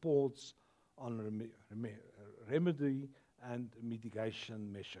compiled reports on remedy and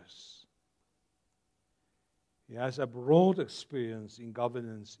mitigation measures. He has a broad experience in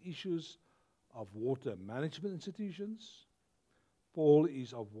governance issues of water management institutions. Paul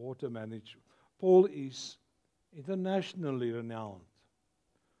is internationally renowned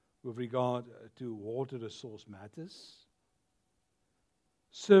with regard to water resource matters,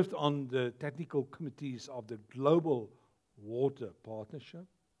 served on the technical committees of the Global Water Partnership,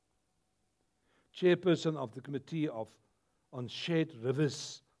 chairperson of the Committee on Shared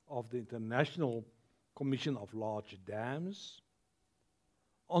Rivers of the International Commission of Large Dams,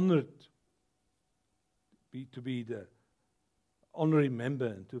 honored to be the honorary member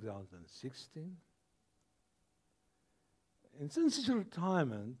in 2016. And since his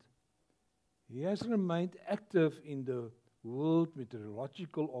retirement, he has remained active in the World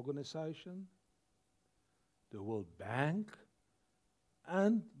Meteorological Organization, the World Bank,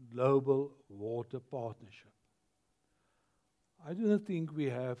 and Global Water Partnership. I do not think we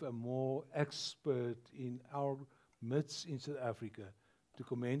have a more expert in our midst in South Africa to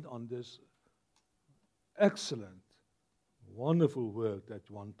comment on this excellent, wonderful work that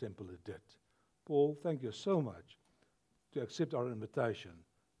Johann Tempelhoff did. Paul, thank you so much to accept our invitation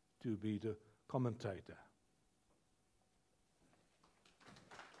to be the commentator.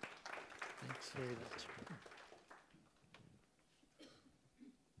 Thanks very much.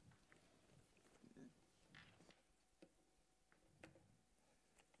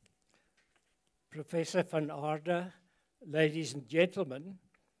 Professor van Aarde, ladies and gentlemen,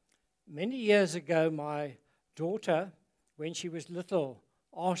 many years ago my daughter, when she was little,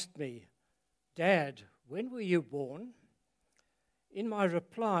 asked me, "Dad, when were you born?" In my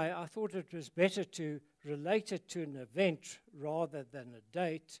reply, I thought it was better to relate it to an event rather than a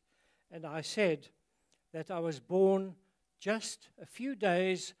date, and I said that I was born just a few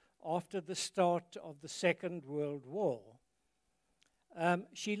days after the start of the Second World War.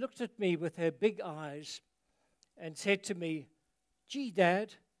 She looked at me with her big eyes and said to me, "Gee,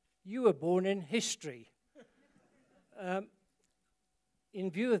 Dad, you were born in history."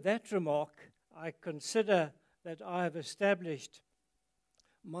 In view of that remark, I consider that I have established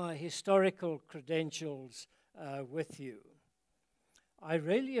my historical credentials with you. I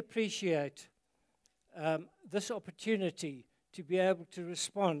really appreciate this opportunity to be able to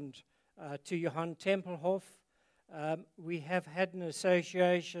respond to Johann Tempelhoff We have had an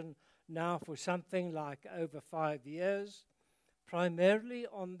association now for something like over 5 years, primarily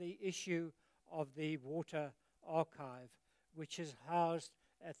on the issue of the water archive, which is housed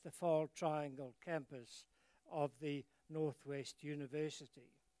at the Far Triangle campus of the Northwest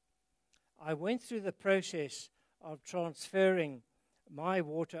University. I went through the process of transferring my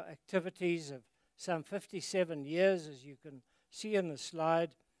water activities of some 57 years, as you can see in the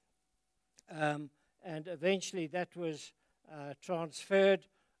slide, and eventually that was transferred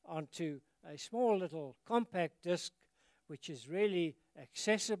onto a small little compact disc, which is really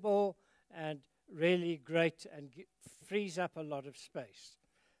accessible and really great and frees up a lot of space.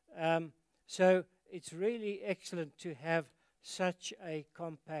 So it's really excellent to have such a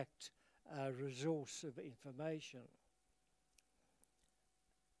compact resource of information.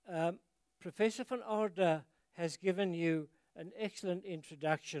 Professor van Aarde has given you an excellent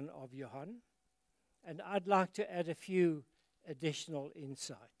introduction of Johann, and I'd like to add a few additional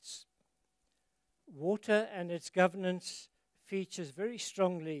insights. Water and its governance features very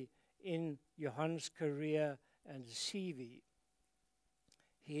strongly in Johann's career and CV.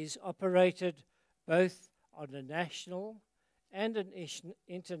 He's operated both on a national and an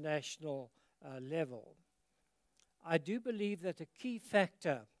international level. I do believe that a key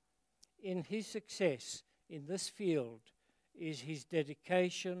factor in his success in this field is his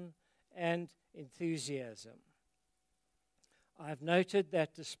dedication and enthusiasm. I've noted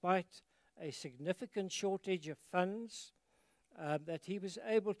that despite a significant shortage of funds, that he was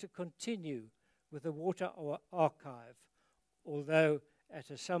able to continue with the water archive, although at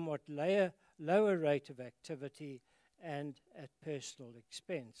a somewhat lower rate of activity and at personal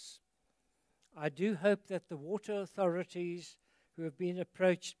expense. I do hope that the water authorities who have been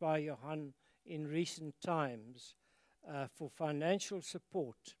approached by Johann in recent times for financial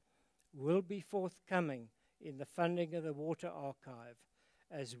support will be forthcoming in the funding of the water archive,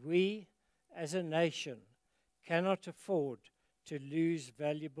 as we, as a nation, cannot afford to lose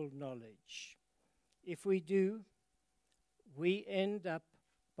valuable knowledge. If we do, we end up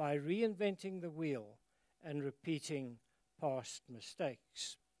by reinventing the wheel and repeating past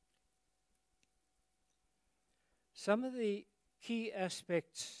mistakes. Some of the key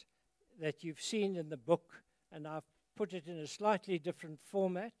aspects that you've seen in the book, and I've put it in a slightly different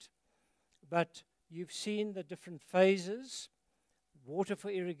format, but you've seen the different phases: water for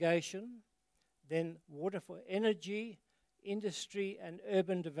irrigation, then water for energy, industry and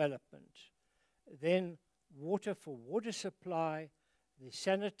urban development, then water for water supply, the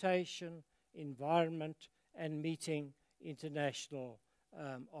sanitation, environment, and meeting international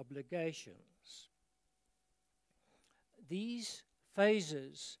obligations. These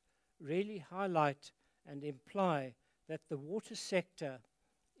phases really highlight and imply that the water sector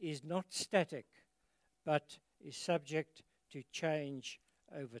is not static, but is subject to change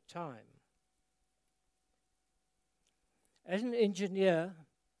over time. As an engineer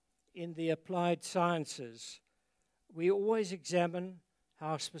in the applied sciences, we always examine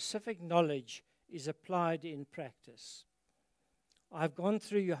how specific knowledge is applied in practice. I've gone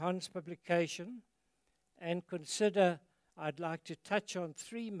through Johann's publication and I'd like to touch on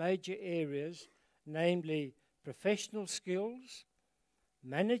three major areas, namely professional skills,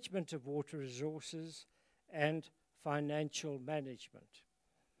 management of water resources, and financial management.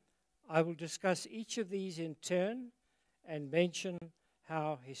 I will discuss each of these in turn and mention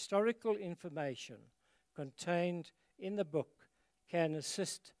how historical information contained in the book can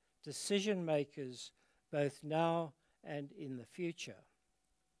assist decision makers both now and in the future.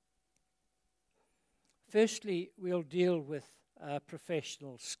 Firstly, we'll deal with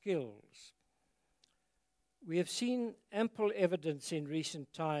professional skills. We have seen ample evidence in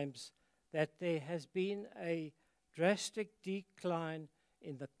recent times that there has been a drastic decline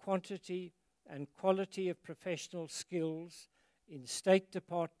in the quantity and quality of professional skills in state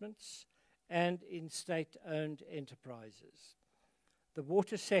departments and in state-owned enterprises. The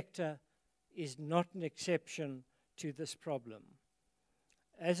water sector is not an exception to this problem.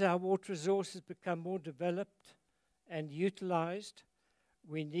 As our water resources become more developed and utilized,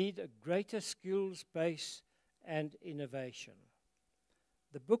 we need a greater skills base and innovation.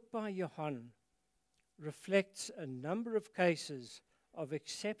 The book by Johann reflects a number of cases of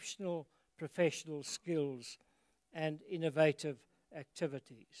exceptional professional skills and innovative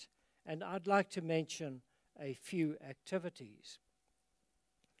activities, and I'd like to mention a few activities.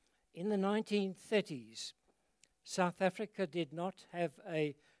 In the 1930s, South Africa did not have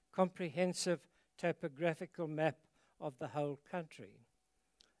a comprehensive topographical map of the whole country.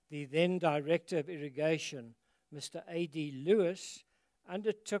 The then Director of Irrigation, Mr. A.D. Lewis,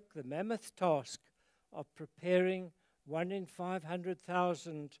 undertook the mammoth task of preparing 1 in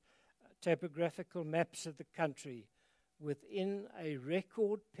 500,000 topographical maps of the country within a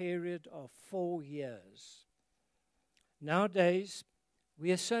record period of 4 years. Nowadays,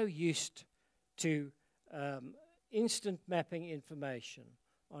 we are so used to instant mapping information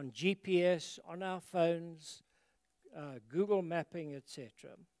on GPS, on our phones, Google mapping,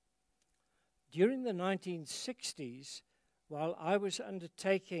 etc. During the 1960s, while I was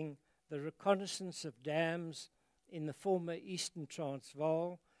undertaking the reconnaissance of dams in the former Eastern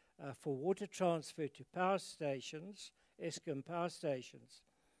Transvaal for water transfer to power stations, Eskom power stations,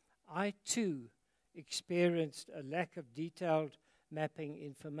 I too experienced a lack of detailed mapping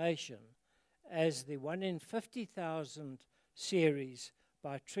information, as the 1 in 50,000 series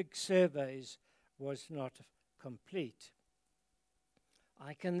by Trig Surveys was not complete.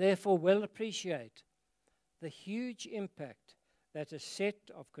 I can therefore well appreciate the huge impact that a set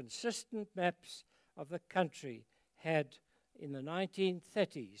of consistent maps of the country had in the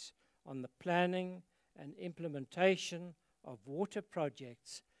 1930s on the planning and implementation of water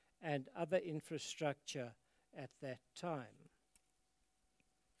projects and other infrastructure at that time.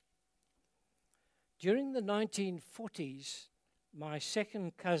 During the 1940s, my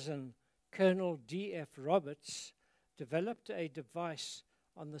second cousin, Colonel D.F. Roberts, developed a device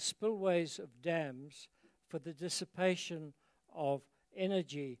on the spillways of dams for the dissipation of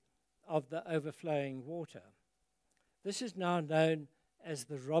energy of the overflowing water. This is now known as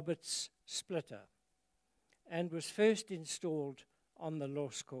the Roberts splitter and was first installed on the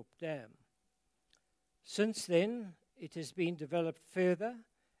Loskop Dam. Since then, it has been developed further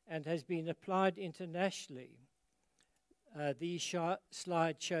and has been applied internationally. These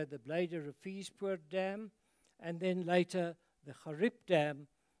slides show the Blader Refuspoort Dam and then later the Gerib Dam,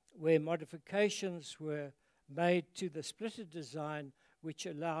 where modifications were made to the splitter design which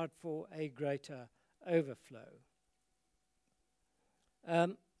allowed for a greater overflow.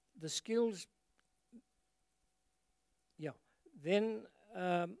 The skills, then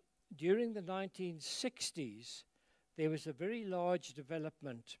during the 1960s, there was a very large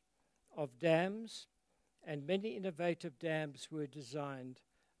development of dams, and many innovative dams were designed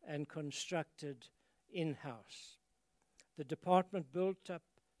and constructed in-house. The department built up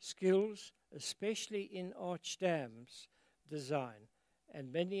skills, especially in arch dams design,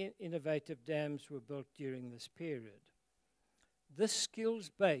 and many innovative dams were built during this period. This skills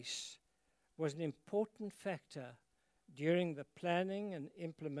base was an important factor during the planning and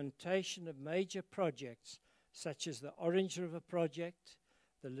implementation of major projects such as the Orange River Project,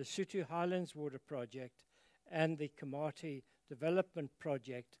 the Lesotho Highlands Water Project, and the Komati Development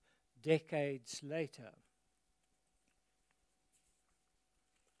Project decades later.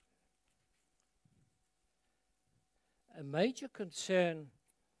 A major concern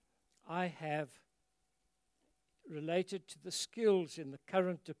I have related to the skills in the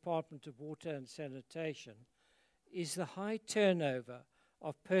current Department of Water and Sanitation is the high turnover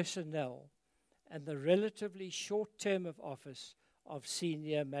of personnel and the relatively short term of office of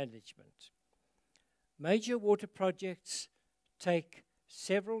senior management. Major water projects take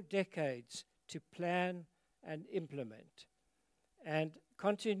several decades to plan and implement, and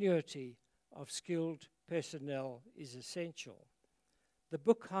continuity of skilled personnel is essential. The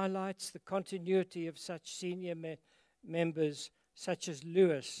book highlights the continuity of such senior members such as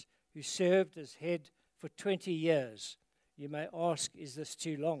Lewis, who served as head for 20 years. You may ask, is this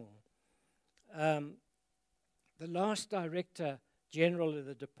too long? The last Director General of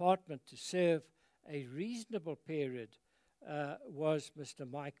the department to serve a reasonable period was Mr.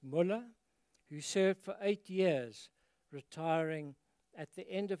 Mike Muller, who served for 8 years, retiring at the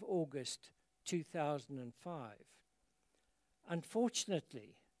end of August 2005.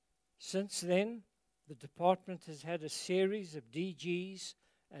 Unfortunately, since then, the department has had a series of DGs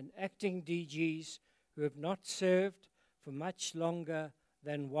and acting DGs who have not served for much longer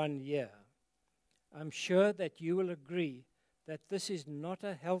than 1 year. I'm sure that you will agree that this is not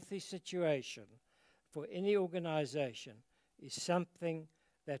a healthy situation for any organization, is something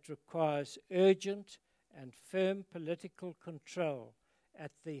that requires urgent and firm political control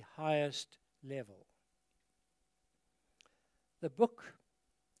at the highest level. The book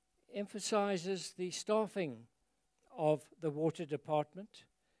emphasizes the staffing of the water department,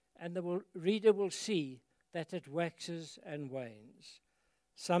 and the reader will see that it waxes and wanes.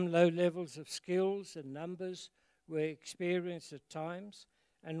 Some low levels of skills and numbers were experienced at times,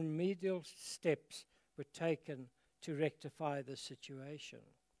 and remedial steps were taken to rectify the situation.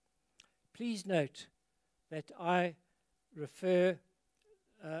 Please note that I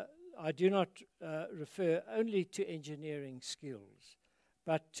do not refer only to engineering skills,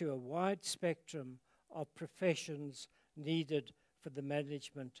 but to a wide spectrum of professions needed for the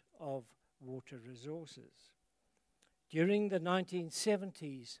management of water resources. During the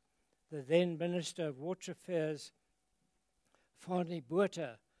 1970s, the then Minister of Water Affairs, Fani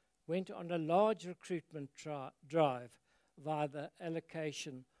Botha, went on a large recruitment drive via the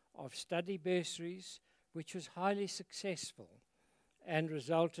allocation of study bursaries, which was highly successful and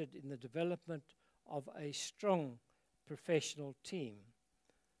resulted in the development of a strong professional team.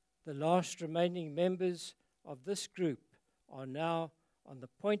 The last remaining members of this group are now on the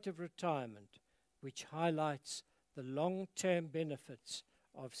point of retirement, which highlights the long-term benefits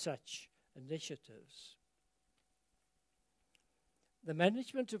of such initiatives. The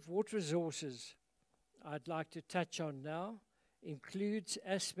management of water resources I'd like to touch on now includes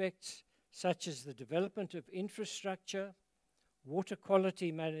aspects such as the development of infrastructure, water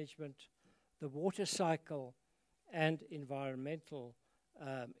quality management, the water cycle, and environmental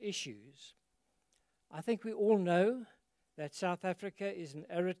issues. I think we all know that South Africa is an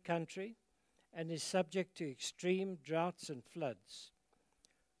arid country and is subject to extreme droughts and floods.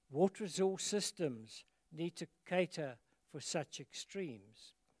 Water resource systems need to cater for such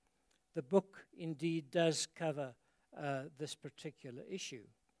extremes. The book indeed does cover this particular issue.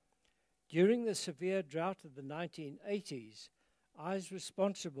 During the severe drought of the 1980s, I was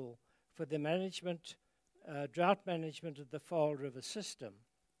responsible for the drought management of the Vaal River system,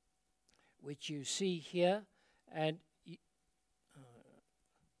 which you see here, and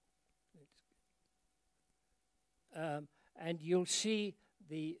you'll see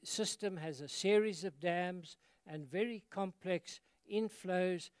the system has a series of dams and very complex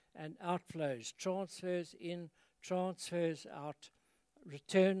inflows and outflows, transfers in, transfers out,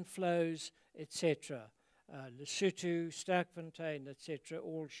 return flows, etc. Lesotho, Sterkfontein, etc.,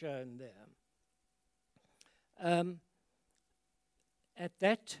 all shown there. At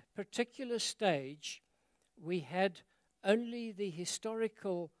that particular stage, we had only the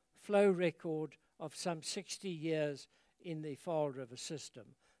historical flow record of some 60 years in the Vaal River system.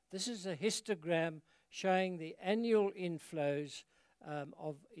 This is a histogram showing the annual inflows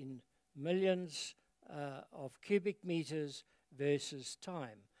in millions of cubic meters versus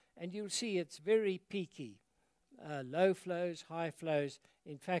time. And you'll see it's very peaky. Low flows, high flows.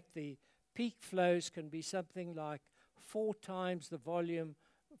 In fact, the peak flows can be something like 4 times the volume,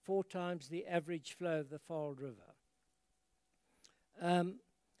 4 times the average flow of the Vaal River.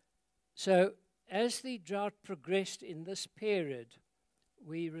 So as the drought progressed in this period,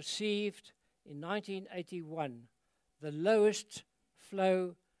 we received in 1981 the lowest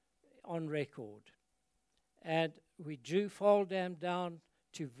flow on record. And we drew Vaal Dam down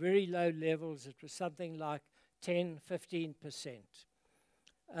to very low levels. It was something like 10-15%.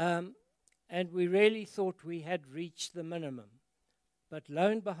 And we really thought we had reached the minimum. But lo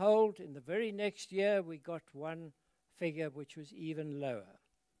and behold, in the very next year, we got one figure which was even lower.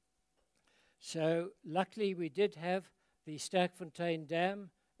 So luckily we did have the Sterkfontein Dam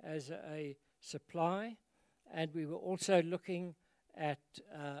as a supply, and we were also looking at,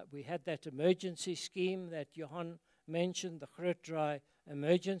 we had that emergency scheme that Johann mentioned, the Grootdraai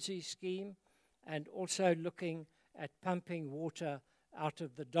emergency scheme, and also looking at pumping water out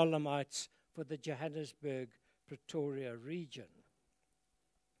of the Dolomites for the Johannesburg-Pretoria region.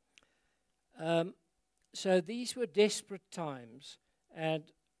 So these were desperate times, and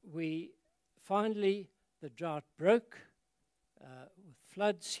we finally, the drought broke with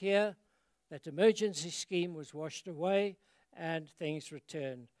floods here. That emergency scheme was washed away, and things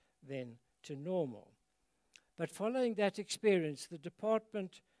returned then to normal. But following that experience, the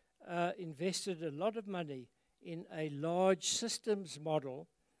department invested a lot of money in a large systems model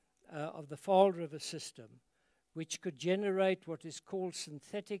of the Vaal River system, which could generate what is called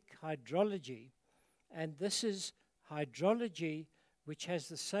synthetic hydrology. And this is hydrology which has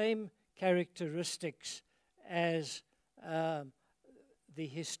the same characteristics as the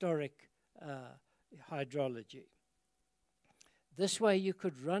historic hydrology. This way you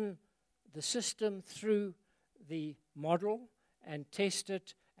could run the system through the model and test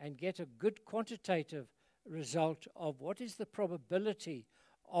it and get a good quantitative result of what is the probability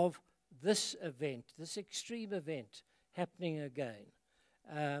of this event, this extreme event, happening again.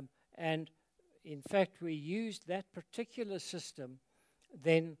 And in fact, we used that particular system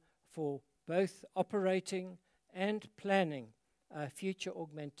then for both operating and planning future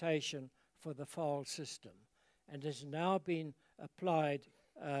augmentation for the Vaal system, and has now been applied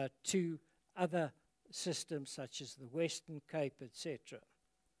to other systems such as the Western Cape, etc.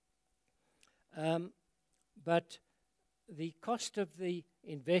 But the cost of the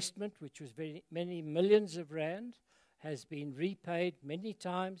investment, which was many millions of rand, has been repaid many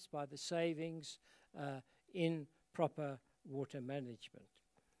times by the savings in proper water management.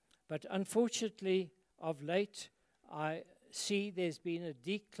 But unfortunately, of late, I see there's been a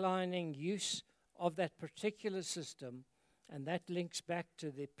declining use of that particular system, and that links back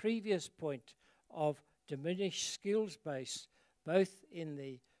to the previous point of diminished skills base, both in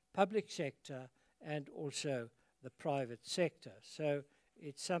the public sector and also the private sector. So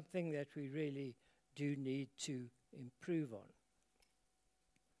it's something that we really do need to improve on.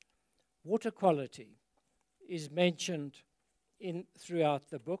 Water quality is mentioned throughout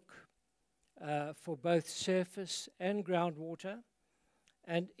the book for both surface and groundwater.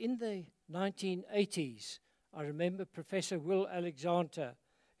 And in the 1980s, I remember Professor Will Alexander,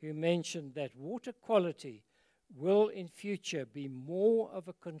 who mentioned that water quality will in future be more of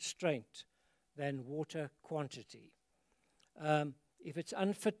a constraint than water quantity. If it's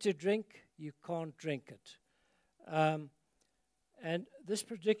unfit to drink, you can't drink it. And this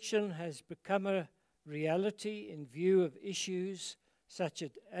prediction has become a reality in view of issues such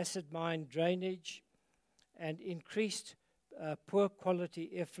as acid mine drainage and increased poor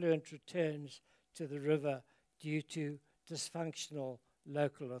quality effluent returns to the river due to dysfunctional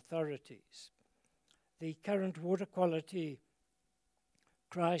local authorities. The current water quality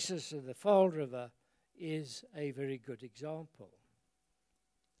crisis of the Vaal River is a very good example.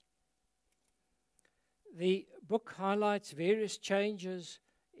 The book highlights various changes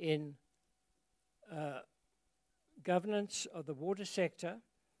in governance of the water sector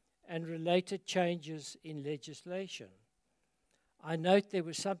and related changes in legislation. I note there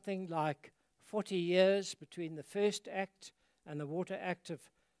was something like 40 years between the first Act and the Water Act of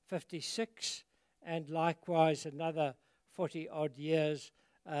 56, and likewise another 40-odd years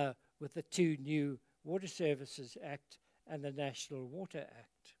with the two new Water Services Act and the National Water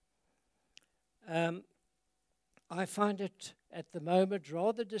Act. I find it at the moment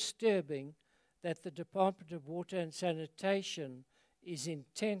rather disturbing that the Department of Water and Sanitation is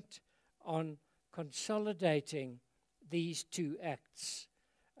intent on consolidating these two acts.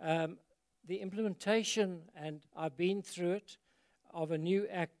 The implementation, and I've been through it, of a new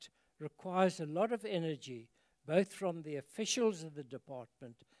act requires a lot of energy, both from the officials of the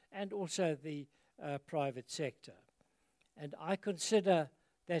department and also the private sector. And I consider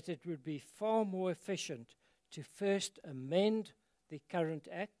that it would be far more efficient to first amend the current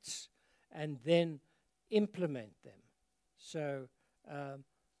acts and then implement them. So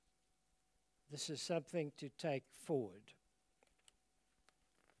this is something to take forward.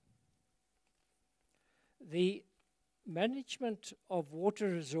 The management of water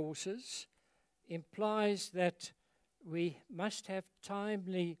resources implies that we must have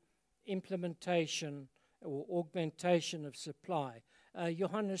timely implementation or augmentation of supply.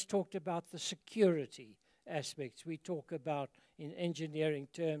 Johann has talked about the security aspects. We talk about, in engineering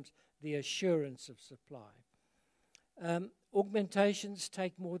terms, the assurance of supply. Augmentations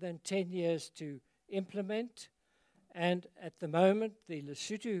take more than 10 years to implement, and at the moment, the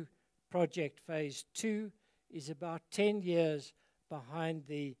Lesotho project phase 2 is about 10 years behind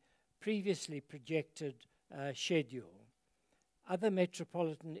the previously projected schedule. Other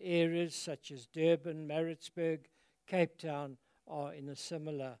metropolitan areas such as Durban, Maritzburg, Cape Town are in a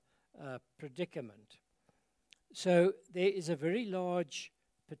similar predicament. So there is a very large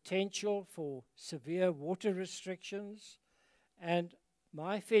potential for severe water restrictions, and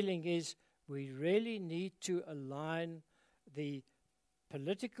my feeling is we really need to align the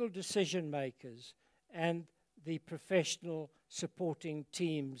political decision makers and the professional supporting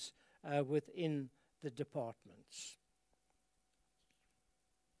teams within the departments.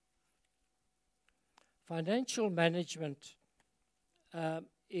 Financial management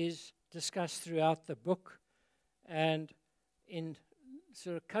is discussed throughout the book, and in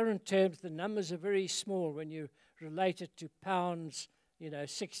sort of current terms, the numbers are very small when you relate it to pounds,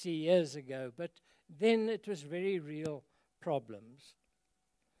 60 years ago, but then it was very real problems.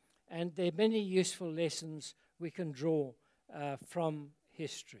 And there are many useful lessons we can draw from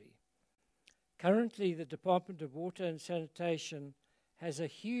history. Currently, the Department of Water and Sanitation has a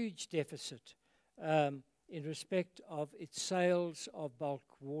huge deficit in respect of its sales of bulk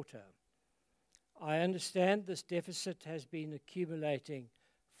water. I understand this deficit has been accumulating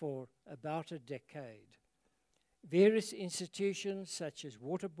for about a decade. Various institutions such as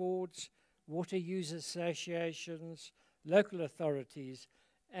water boards, water user associations, local authorities,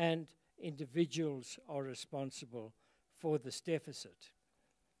 and individuals are responsible for this deficit.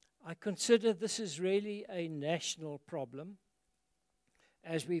 I consider this is really a national problem,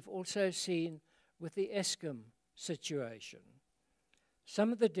 as we've also seen with the Eskom situation.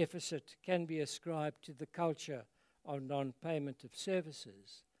 Some of the deficit can be ascribed to the culture of non-payment of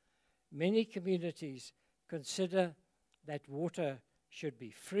services. many communities consider that water should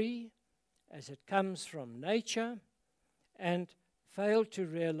be free as it comes from nature and fail to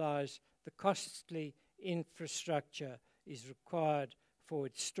realize the costly infrastructure is required for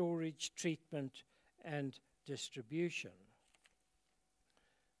its storage, treatment, and distribution.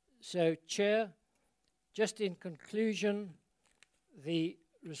 So, Chair, just in conclusion, the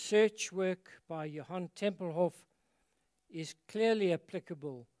research work by Johann Tempelhoff is clearly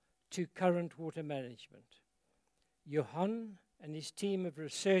applicable to current water management. Johann and his team of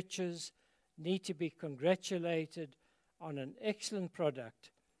researchers need to be congratulated on an excellent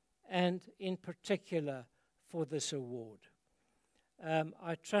product, and in particular for this award.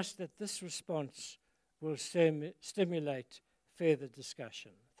 I trust that this response will stimulate further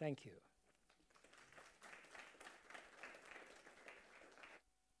discussion. Thank you.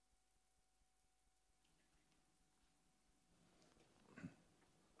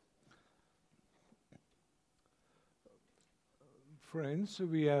 Friends,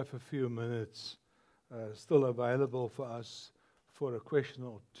 we have a few minutes still available for us for a question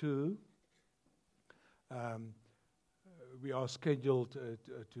or two. We are scheduled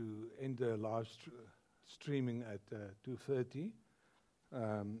to end the live streaming at 2:30.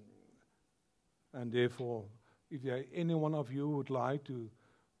 And therefore, if any one of you would like to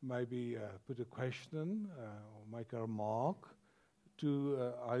maybe put a question or make a remark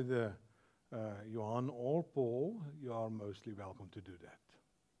to either Johann or Paul, you are mostly welcome to do that.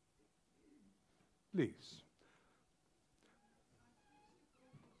 Please.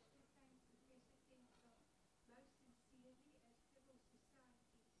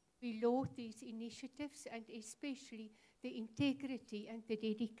 We laud these initiatives, and especially the integrity and the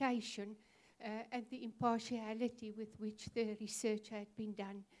dedication and the impartiality with which the research had been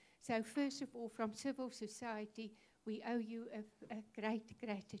done. So first of all, from civil society, we owe you a great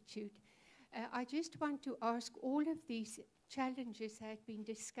gratitude. I just want to ask, all of these challenges had been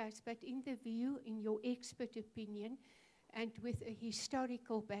discussed, but in the view, in your expert opinion, and with a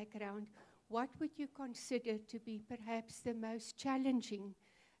historical background, what would you consider to be perhaps the most challenging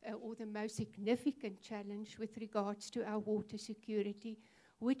or the most significant challenge with regards to our water security?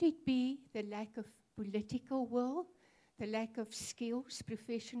 Would it be the lack of political will, the lack of skills,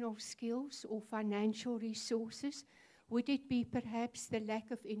 professional skills, or financial resources? Would it be perhaps the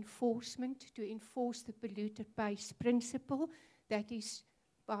lack of enforcement to enforce the polluter pays principle, that is,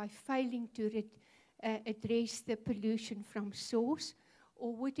 by failing to address the pollution from source?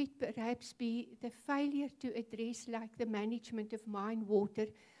 Or would it perhaps be the failure to address, like the management of mine water,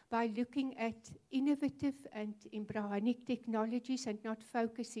 by looking at innovative and embryonic technologies and not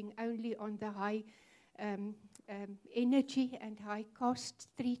focusing only on the high energy and high cost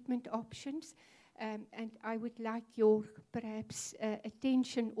treatment options? And I would like your perhaps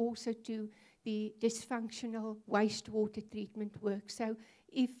attention also to the dysfunctional wastewater treatment work. So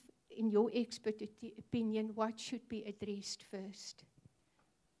if, in your expert opinion, what should be addressed first?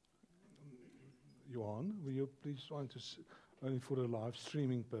 Johan, will you please want to, only for the live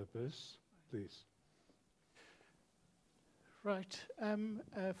streaming purpose, please. Right.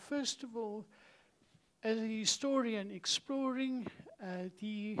 First of all, as a historian exploring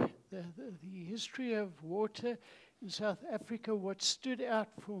the history of water in South Africa, what stood out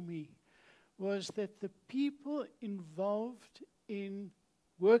for me was that the people involved in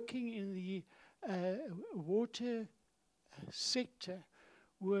working in the water sector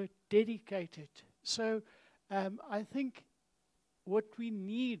were dedicated. So I think what we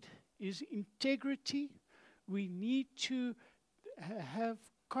need is integrity. We need to have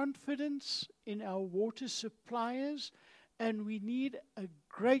confidence in our water suppliers, and we need a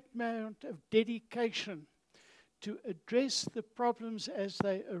great amount of dedication to address the problems as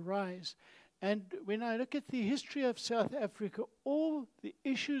they arise. And when I look at the history of South Africa, all the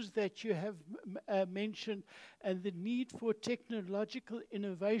issues that you have mentioned and the need for technological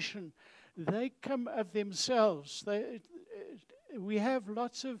innovation, they come of themselves. We have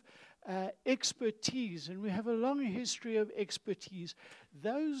lots of expertise, and we have a long history of expertise.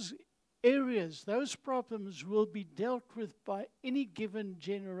 Those areas, those problems will be dealt with by any given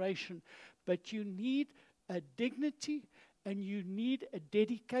generation, but you need a dignity and you need a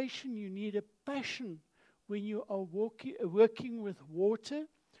dedication, you need a passion when you are working with water,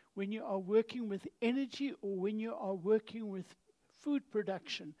 when you are working with energy, or when you are working with food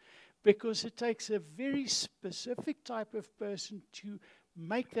production, because it takes a very specific type of person to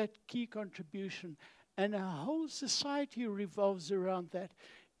make that key contribution. And our whole society revolves around that.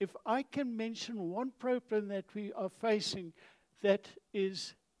 If I can mention one problem that we are facing that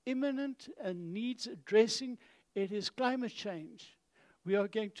is imminent and needs addressing, it is climate change. We are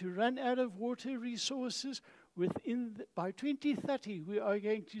going to run out of water resources. By 2030, we are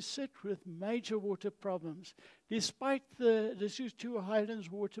going to sit with major water problems, despite the Lesotho Highlands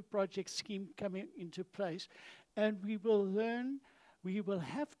Water Project scheme coming into place. And we will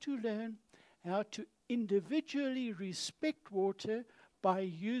have to learn how to individually respect water by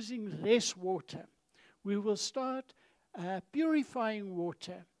using less water. We will start purifying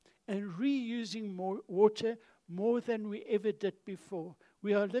water and reusing more water more than we ever did before.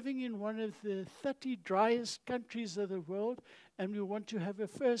 We are living in one of the 30 driest countries of the world, and we want to have a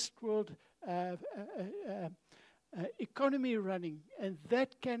first world economy running. And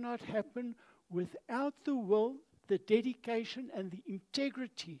that cannot happen without the will, the dedication, and the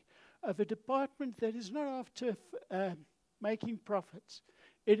integrity of a department that is not after making profits.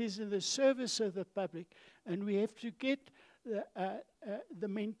 It is in the service of the public, and we have to get the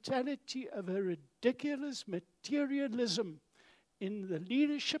mentality of a ridiculous materialism in the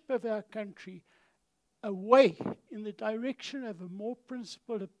leadership of our country away in the direction of a more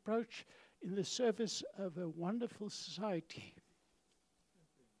principled approach in the service of a wonderful society.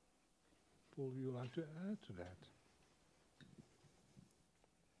 Paul, would you like to add to that?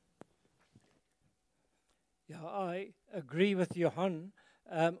 Yeah, I agree with Johann.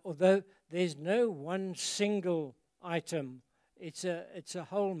 Although there's no one single item, it's a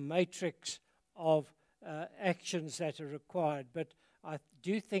whole matrix of actions that are required. But I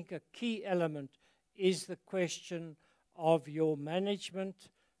do think a key element is the question of your management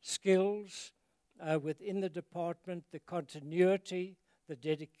skills within the department, the continuity, the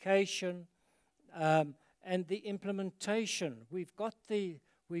dedication, and the implementation. We've got the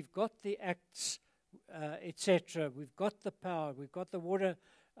acts, etc. We've got the power. We've got the Water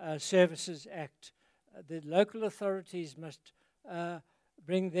Services Act. The local authorities must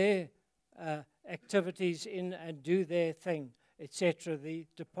bring their activities in and do their thing, etc. The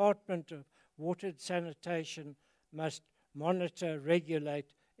Department of Water and Sanitation must monitor,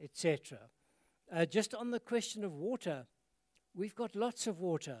 regulate, etc. Just on the question of water, we've got lots of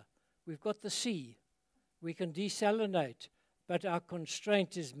water. We've got the sea. We can desalinate, but our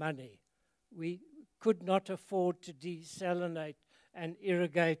constraint is money. We could not afford to desalinate and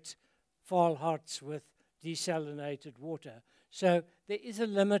irrigate Faalharts with desalinated water. So there is a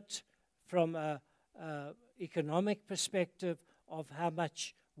limit from an economic perspective of how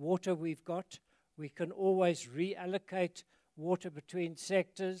much water we've got. We can always reallocate water between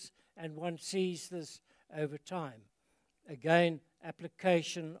sectors, and one sees this over time. Again,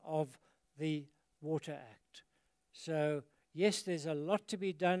 application of the Water Act. So, yes, there's a lot to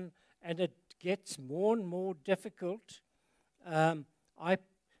be done, and it gets more and more difficult.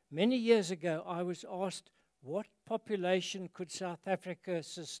 Many years ago, I was asked, what population could South Africa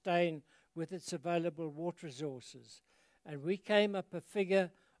sustain with its available water resources? And we came up a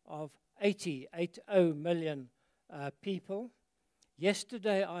figure of 80 million people.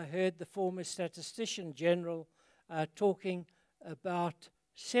 Yesterday, I heard the former Statistician General talking about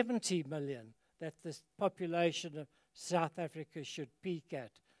 70 million that the population of South Africa should peak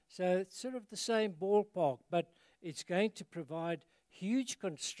at. So it's sort of the same ballpark, but it's going to provide huge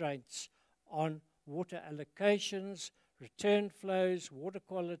constraints on water allocations, return flows, water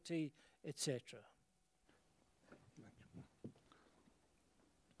quality, etc.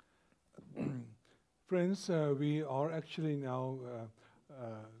 Friends, we are actually now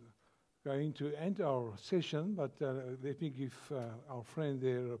going to end our session, but let me give our friend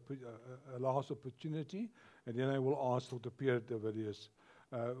there a last opportunity, and then I will ask Dr. Pierre de Villiers.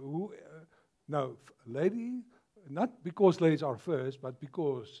 Lady, not because ladies are first, but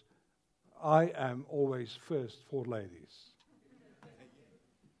because I am always first for ladies. The question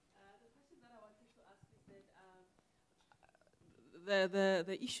that I wanted to ask is that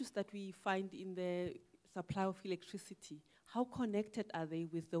the issues that we find in the supply of electricity, how connected are they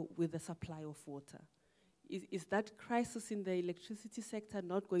with the supply of water? Is that crisis in the electricity sector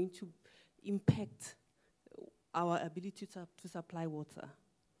not going to impact our ability to supply water?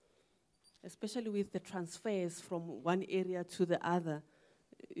 Especially with the transfers from one area to the other,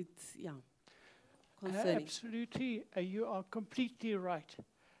 it's, concerning. Absolutely, you are completely right.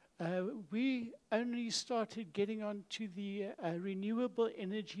 We only started getting onto the renewable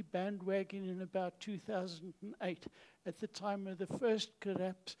energy bandwagon in about 2008, at the time of the first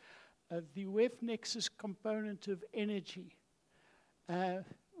collapse of the WEF nexus component of energy.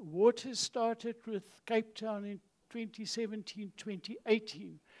 Water started with Cape Town in 2017,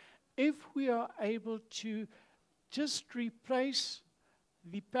 2018. If we are able to just replace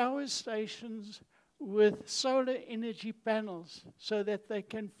the power stations with solar energy panels so that they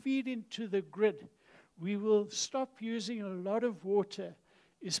can feed into the grid, we will stop using a lot of water,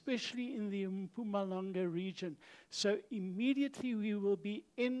 especially in the Mpumalanga region. So immediately we will be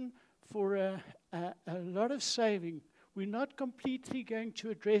in for a lot of saving. We're not completely going to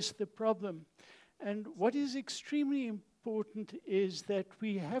address the problem. And what is extremely important is that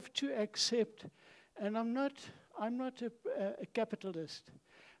we have to accept, and I'm not a capitalist,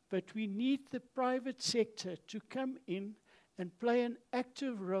 but we need the private sector to come in and play an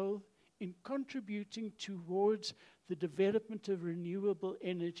active role in contributing towards the development of renewable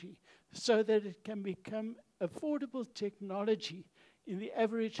energy so that it can become affordable technology in the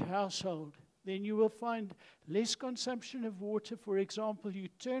average household. Then you will find less consumption of water. For example, you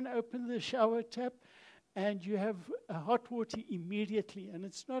turn open the shower tap and you have hot water immediately, and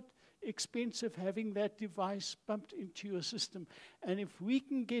it's not expensive having that device pumped into your system. And if we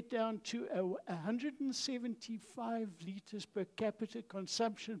can get down to 175 liters per capita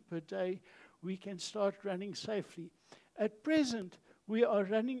consumption per day, we can start running safely. At present, we are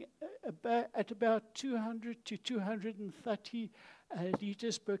running at about 200 to 230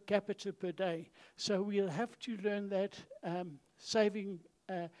 liters per capita per day. So we'll have to learn that saving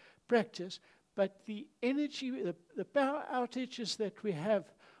practice. But the energy, the power outages that we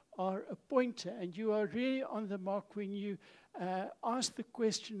have are a pointer, and you are really on the mark when you ask the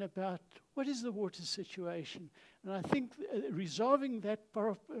question about what is the water situation. And I think resolving that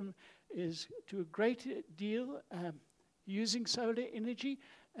problem is to a great deal using solar energy,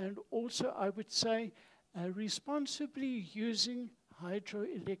 and also I would say responsibly using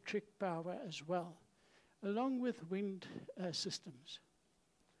hydroelectric power as well, along with wind systems.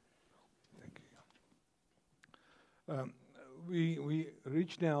 Thank you. We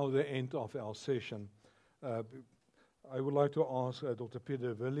reach now the end of our session. I would like to ask Dr.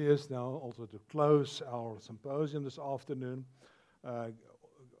 Peter Villiers now also to close our symposium this afternoon.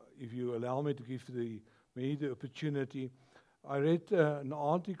 If you allow me to give me the opportunity. I read an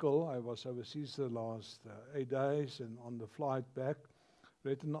article. I was overseas the last 8 days, and on the flight back,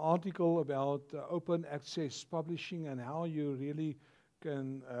 read an article about open access publishing and how you really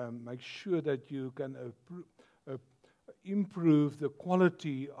can make sure that you can improve the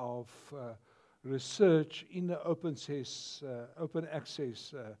quality of research in the open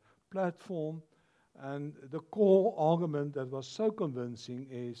access platform. And the core argument that was so convincing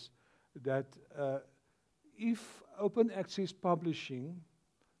is that if open access publishing,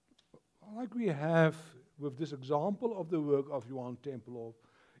 like we have with this example of the work of Johann Tempelhoff,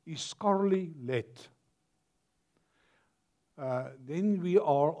 is scholarly led, then we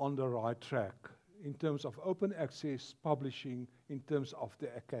are on the right track in terms of open access publishing, in terms of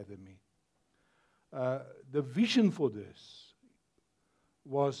the academy. The vision for this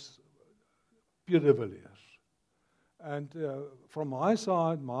was Peter Villiers. And from my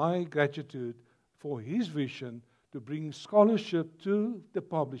side, my gratitude for his vision to bring scholarship to the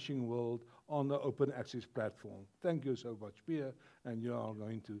publishing world on the open access platform. Thank you so much, Peter, and you are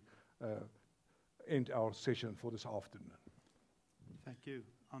going to end our session for this afternoon. Thank you,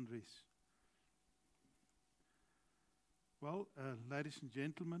 Andries. Well, ladies and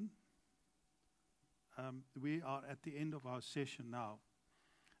gentlemen, we are at the end of our session now.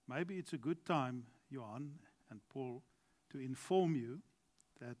 Maybe it's a good time, Johan and Paul, to inform you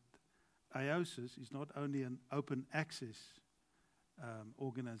that AOSIS is not only an open access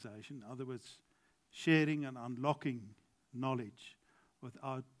organization, in other words, sharing and unlocking knowledge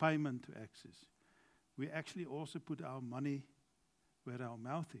without payment to access. We actually also put our money where our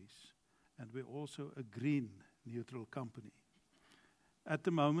mouth is, and we're also a green neutral company. At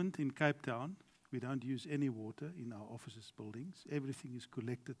the moment in Cape Town, we don't use any water in our offices buildings. Everything is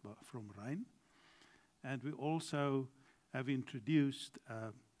collected from rain. And we also have introduced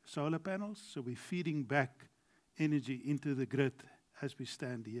solar panels, so we're feeding back energy into the grid as we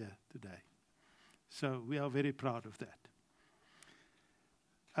stand here today. So we are very proud of that.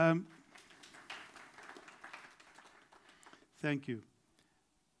 Thank you.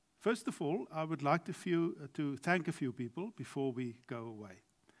 First of all, I would like to thank a few people before we go away.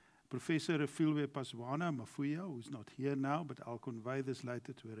 Professor Refilwe Paswana Mafuya, who's not here now, but I'll convey this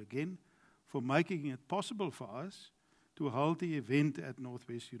later to her again, for making it possible for us to hold the event at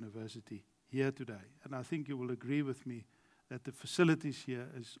Northwest University here today. And I think you will agree with me that the facilities here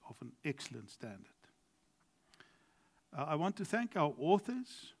is of an excellent standard. I want to thank our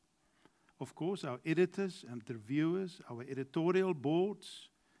authors, of course, our editors and reviewers, our editorial boards,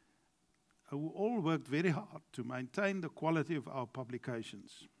 who all worked very hard to maintain the quality of our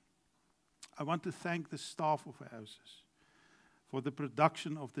publications. I want to thank the staff of AOSIS for the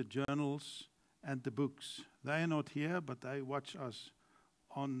production of the journals and the books. They are not here, but they watch us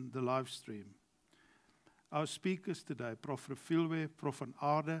on the live stream. our speakers today, Prof Rooy, Prof Van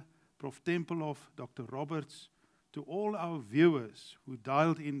Aarde, Prof Tempelhoff, Dr. Roberts, to all our viewers who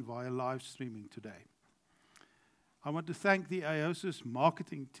dialed in via live streaming today. I want to thank the AOSIS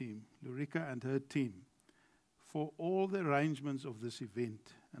marketing team, Lurica and her team, for all the arrangements of this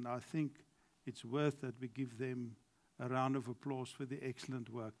event, and I think it's worth that we give them a round of applause for the excellent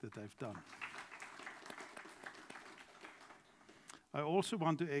work that they've done. I also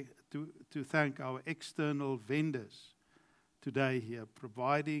want to thank our external vendors today here,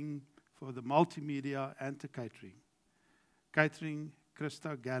 providing for the multimedia and the catering. Catering,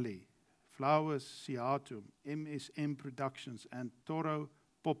 Christa Galli, Flowers, Seatum, MSM Productions, and Toro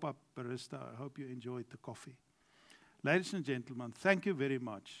Pop-Up Barista. I hope you enjoyed the coffee. Ladies and gentlemen, thank you very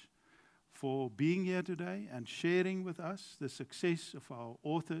much for being here today and sharing with us the success of our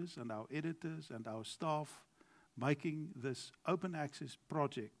authors and our editors and our staff, making this open access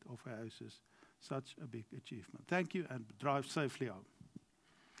project of AOSIS such a big achievement. Thank you, and drive safely home.